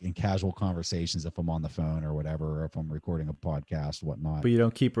as like in casual conversations, if I'm on the phone or whatever, or if I'm recording a podcast, whatnot. But you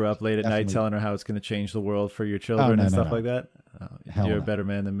don't keep her up late at night telling her how it's going to change the world for your children and stuff like that? Oh, you're a better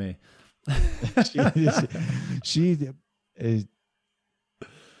man than me.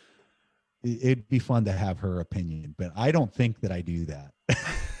 It'd be fun to have her opinion, but I don't think that I do that.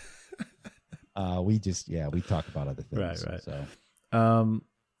 We talk about other things. Right. So.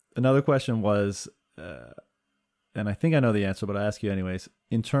 another question was, and I think I know the answer, but I'll ask you anyways.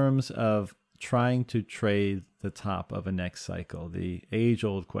 In terms of trying to trade the top of a next cycle, the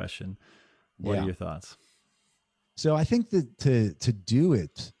age-old question, what are your thoughts? So I think that to do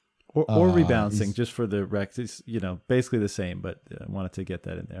it, or rebalancing, just for the rec, it's, basically the same, but I wanted to get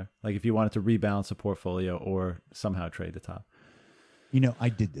that in there. Like if you wanted to rebalance a portfolio or somehow trade the top. I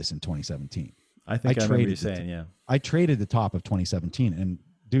did this in 2017. I think I remember you saying, yeah. I traded the top of 2017, and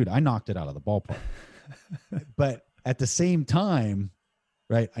dude, I knocked it out of the ballpark. But at the same time,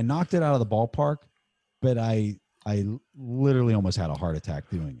 right, I knocked it out of the ballpark, but I literally almost had a heart attack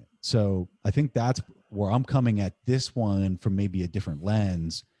doing it. So I think that's where I'm coming at this one from maybe a different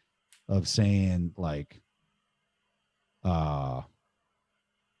lens of saying, like, I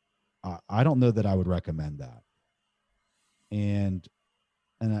don't know that I would recommend that. And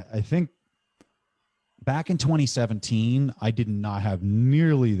I think back in 2017, I did not have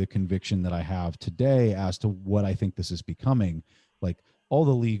nearly the conviction that I have today as to what I think this is becoming. Like, all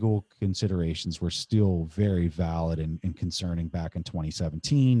the legal considerations were still very valid and concerning back in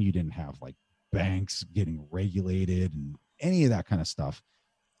 2017. You didn't have like banks getting regulated and any of that kind of stuff.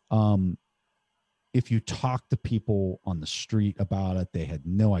 If you talk to people on the street about it, they had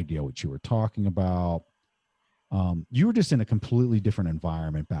no idea what you were talking about. You were just in a completely different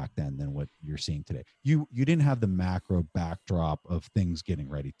environment back then than what you're seeing today. You didn't have the macro backdrop of things getting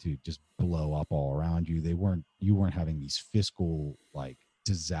ready to just blow up all around you. You weren't having these fiscal like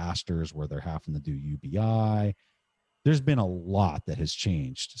disasters where they're having to do UBI. There's been a lot that has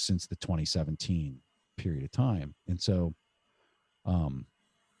changed since the 2017 period of time. And so,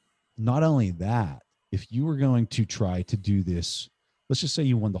 not only that, if you were going to try to do this, let's just say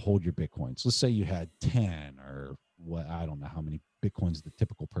you wanted to hold your Bitcoins. Let's say you had 10 or what, I don't know how many Bitcoins the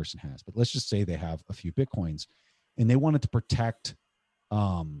typical person has, but let's just say they have a few Bitcoins and they wanted to protect,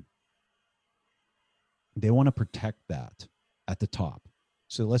 that at the top.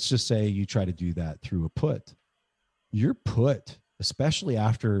 So let's just say you try to do that through a put. Your put, especially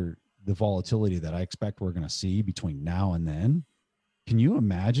after the volatility that I expect we're going to see between now and then, can you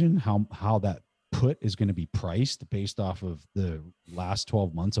imagine how that put is going to be priced based off of the last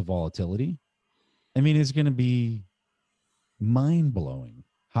 12 months of volatility? I mean, it's going to be mind-blowing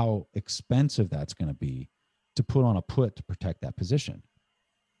how expensive that's going to be to put on a put to protect that position.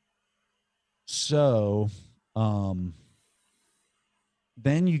 So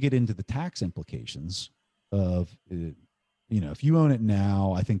then you get into the tax implications of, if you own it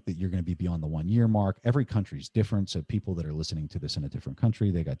now, I think that you're going to be beyond the 1 year mark. Every country is different. So people that are listening to this in a different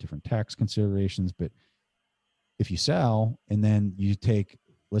country, they got different tax considerations. But if you sell and then you take,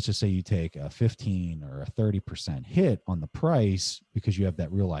 let's just say you take a 15 or a 30% hit on the price because you have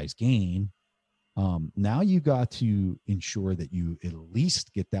that realized gain. Now you got to ensure that you at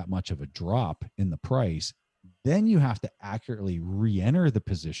least get that much of a drop in the price. Then you have to accurately re-enter the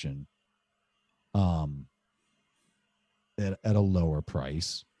position at a lower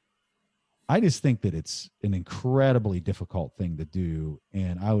price. I just think that it's an incredibly difficult thing to do.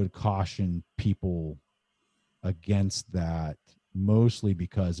 And I would caution people against that, mostly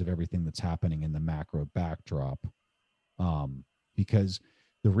because of everything that's happening in the macro backdrop. Because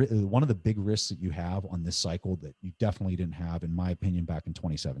one of the big risks that you have on this cycle that you definitely didn't have, in my opinion, back in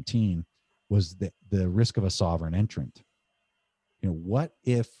 2017, was the risk of a sovereign entrant. What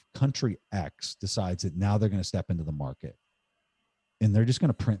if country X decides that now they're going to step into the market and they're just going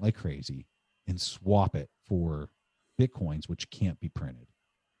to print like crazy and swap it for Bitcoins, which can't be printed?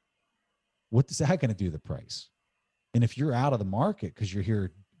 What is that going to do to the price? And if you're out of the market because you're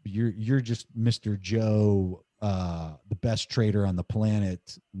here, you're just Mr. Joe, the best trader on the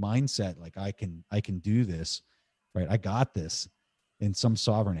planet mindset, like I can do this, right? I got this. And some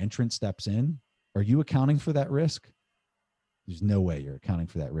sovereign entrant steps in. Are you accounting for that risk? There's no way you're accounting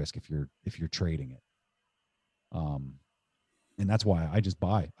for that risk if you're trading it. And that's why I just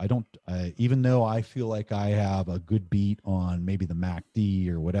buy. I don't, even though I feel like I have a good beat on maybe the MACD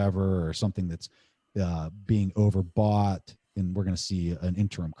or whatever, or something that's being overbought and we're going to see an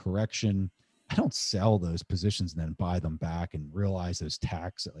interim correction, I don't sell those positions and then buy them back and realize those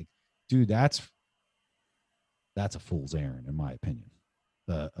tax. Like, dude, that's a fool's errand, in my opinion.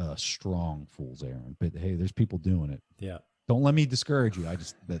 A strong fool's errand. But hey, there's people doing it. Yeah. Don't let me discourage you.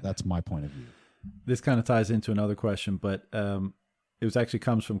 That's my point of view. This kind of ties into another question, but it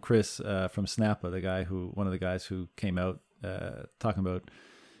comes from Chris from Snappa, one of the guys who came out talking about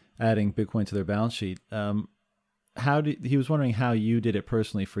adding Bitcoin to their balance sheet. He was wondering how you did it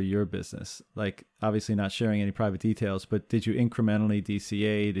personally for your business. Like, obviously not sharing any private details, but did you incrementally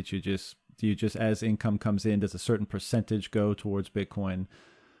DCA? Do you just, as income comes in, does a certain percentage go towards Bitcoin?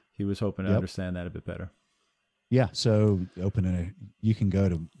 he was hoping to understand that a bit better. Yeah. So you can go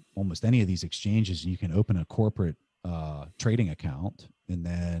to almost any of these exchanges and you can open a corporate trading account. And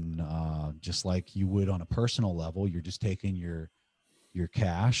then just like you would on a personal level, you're just taking your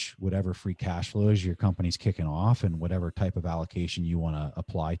cash, whatever free cash flows your company's kicking off, and whatever type of allocation you want to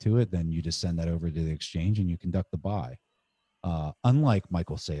apply to it, then you just send that over to the exchange and you conduct the buy. Unlike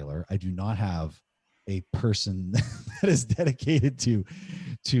Michael Saylor, I do not have a person that is dedicated to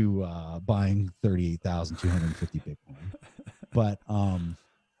buying 38,250 Bitcoin. But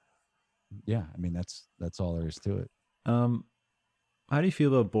yeah, I mean that's all there is to it. How do you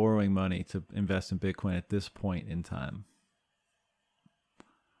feel about borrowing money to invest in Bitcoin at this point in time?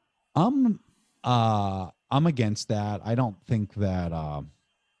 I'm against that. I don't think that I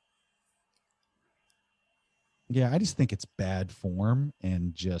just think it's bad form,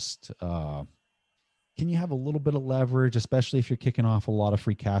 and just can you have a little bit of leverage, especially if you're kicking off a lot of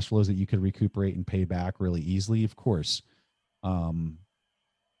free cash flows that you could recuperate and pay back really easily? Of course.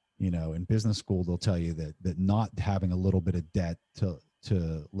 In business school, they'll tell you that not having a little bit of debt to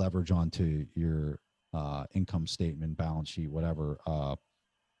leverage onto your income statement, balance sheet, whatever,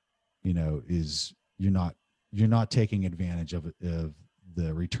 is you're not taking advantage of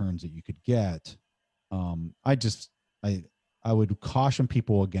the returns that you could get. I would caution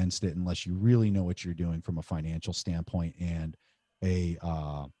people against it unless you really know what you're doing from a financial standpoint and a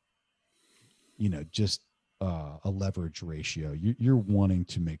leverage ratio. You're wanting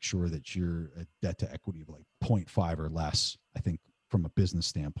to make sure that you're a debt to equity of like 0.5 or less. I think from a business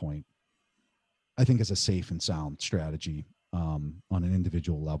standpoint, I think it's a safe and sound strategy on an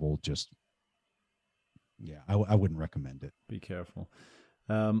individual level. I wouldn't recommend it. Be careful.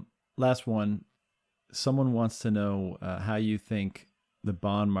 Last one. Someone wants to know how you think the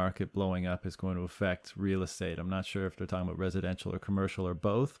bond market blowing up is going to affect real estate. I'm not sure if they're talking about residential or commercial or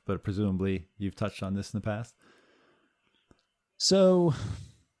both, but presumably you've touched on this in the past. So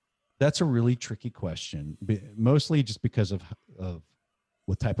that's a really tricky question, mostly just because of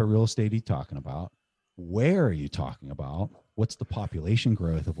what type of real estate are you talking about? Where are you talking about? What's the population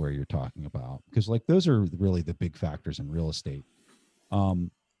growth of where you're talking about? Because like those are really the big factors in real estate.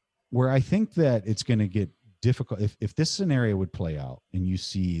 Where I think that it's going to get difficult, if this scenario would play out and you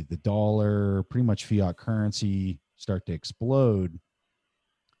see the dollar, pretty much fiat currency, start to explode,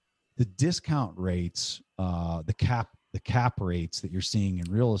 the discount rates, the cap rates that you're seeing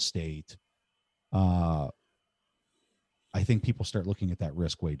in real estate, I think people start looking at that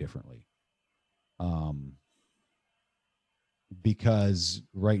risk way differently. Because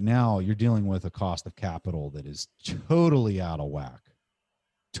right now you're dealing with a cost of capital that is totally out of whack.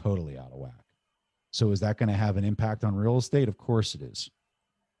 So is that going to have an impact on real estate? Of course it is.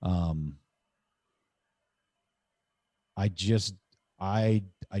 I'm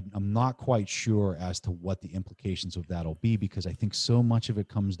not quite sure as to what the implications of that'll be, because I think so much of it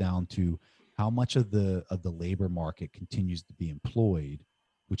comes down to how much of the labor market continues to be employed,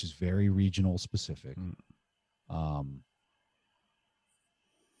 which is very regional specific.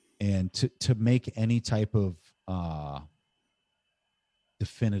 And to make any type of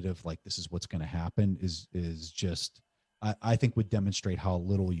definitive, like this is what's going to happen, is just, I think would demonstrate how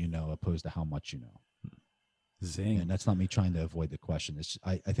little you know opposed to how much you know. Zing. And that's not me trying to avoid the question.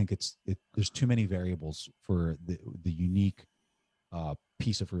 I think there's too many variables for the unique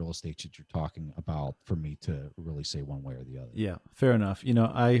piece of real estate that you're talking about for me to really say one way or the other. Yeah, fair enough.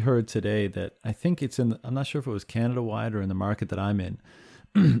 I heard today that I think it's I'm not sure if it was Canada wide or in the market that I'm in,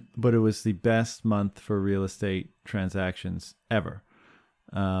 but it was the best month for real estate transactions ever.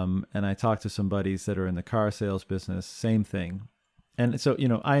 And I talked to some buddies that are in the car sales business, same thing. And so,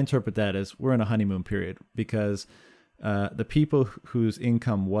 I interpret that as we're in a honeymoon period, because the people whose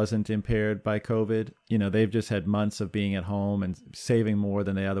income wasn't impaired by COVID, they've just had months of being at home and saving more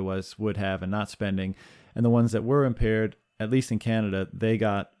than they otherwise would have and not spending. And the ones that were impaired, at least in Canada, they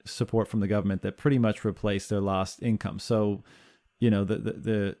got support from the government that pretty much replaced their lost income. So,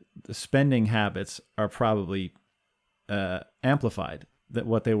 the spending habits are probably amplified than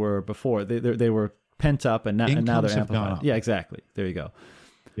what they were before. They were pent up and now they're amplified. Yeah, exactly. There you go.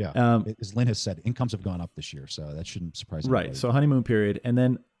 Yeah. As Lynn has said, incomes have gone up this year, so that shouldn't surprise anybody. Right. So honeymoon period. And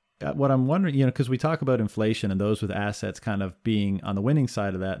then what I'm wondering, because we talk about inflation and those with assets kind of being on the winning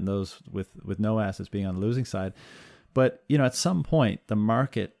side of that and those with no assets being on the losing side. But, at some point, the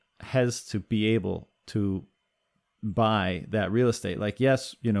market has to be able to buy that real estate. Like,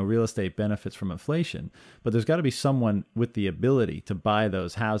 yes, real estate benefits from inflation, but there's got to be someone with the ability to buy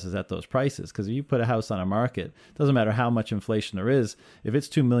those houses at those prices. Because if you put a house on a market, it doesn't matter how much inflation there is. If it's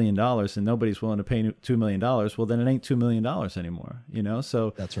 $2 million and nobody's willing to pay $2 million, well, then it ain't $2 million anymore,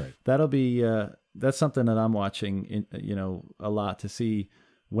 So that's right. That'll be, that's something that I'm watching, a lot to see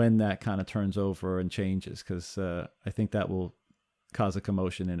when that kind of turns over and changes. Because I think that will cause a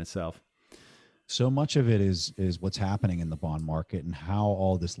commotion in itself. So much of it is what's happening in the bond market and how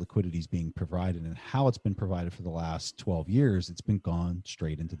all this liquidity is being provided and how it's been provided for the last 12 years. It's been gone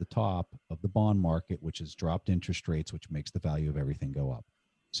straight into the top of the bond market, which has dropped interest rates, which makes the value of everything go up.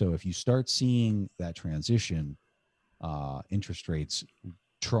 So if you start seeing that transition, interest rates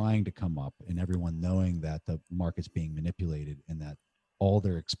trying to come up and everyone knowing that the market's being manipulated and that all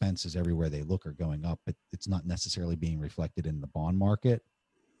their expenses everywhere they look are going up, but it's not necessarily being reflected in the bond market.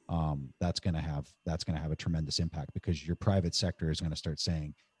 That's going to have a tremendous impact, because your private sector is going to start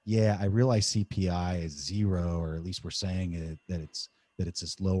saying, yeah, I realize CPI is 0, or at least we're saying that it's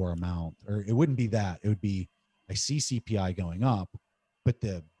this lower amount, or it wouldn't be that. It would be, I see CPI going up, but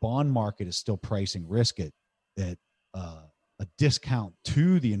the bond market is still pricing risk at a discount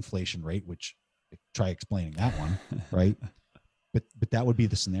to the inflation rate, which try explaining that one, right? But that would be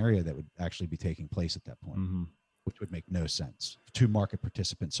the scenario that would actually be taking place at that point. Mm-hmm. Which would make no sense to market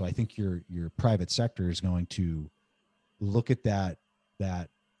participants. So I think your private sector is going to look at that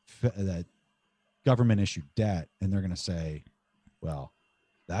government issued debt, and they're going to say, well,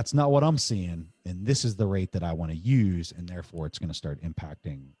 that's not what I'm seeing, and this is the rate that I want to use, and therefore it's going to start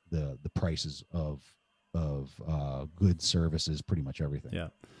impacting the prices of goods, services, pretty much everything. Yeah.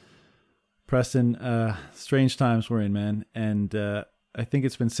 Preston, strange times we're in, man. And I think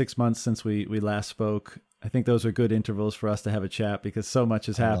it's been 6 months since we last spoke. I think those are good intervals for us to have a chat, because so much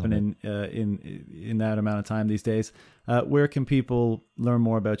is happening in that amount of time these days. Where can people learn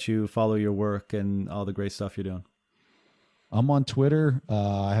more about you, follow your work, and all the great stuff you're doing? I'm on Twitter.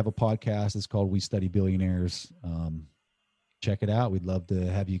 I have a podcast. It's called We Study Billionaires. Check it out. We'd love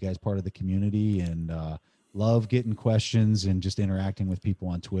to have you guys part of the community, and love getting questions and just interacting with people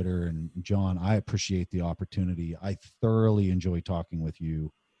on Twitter. And John, I appreciate the opportunity. I thoroughly enjoy talking with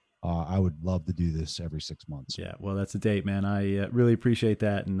you. I would love to do this every 6 months. Yeah, well, that's a date, man. I really appreciate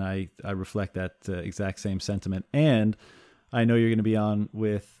that, and I reflect that exact same sentiment. And I know you're going to be on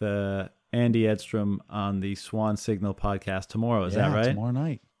with Andy Edstrom on the Swan Signal podcast tomorrow. Is that right? Tomorrow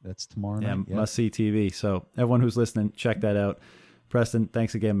night. That's tomorrow night. Yeah, must see TV. So everyone who's listening, check that out. Preston,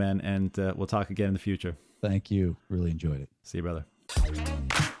 thanks again, man, and we'll talk again in the future. Thank you. Really enjoyed it. See you, brother.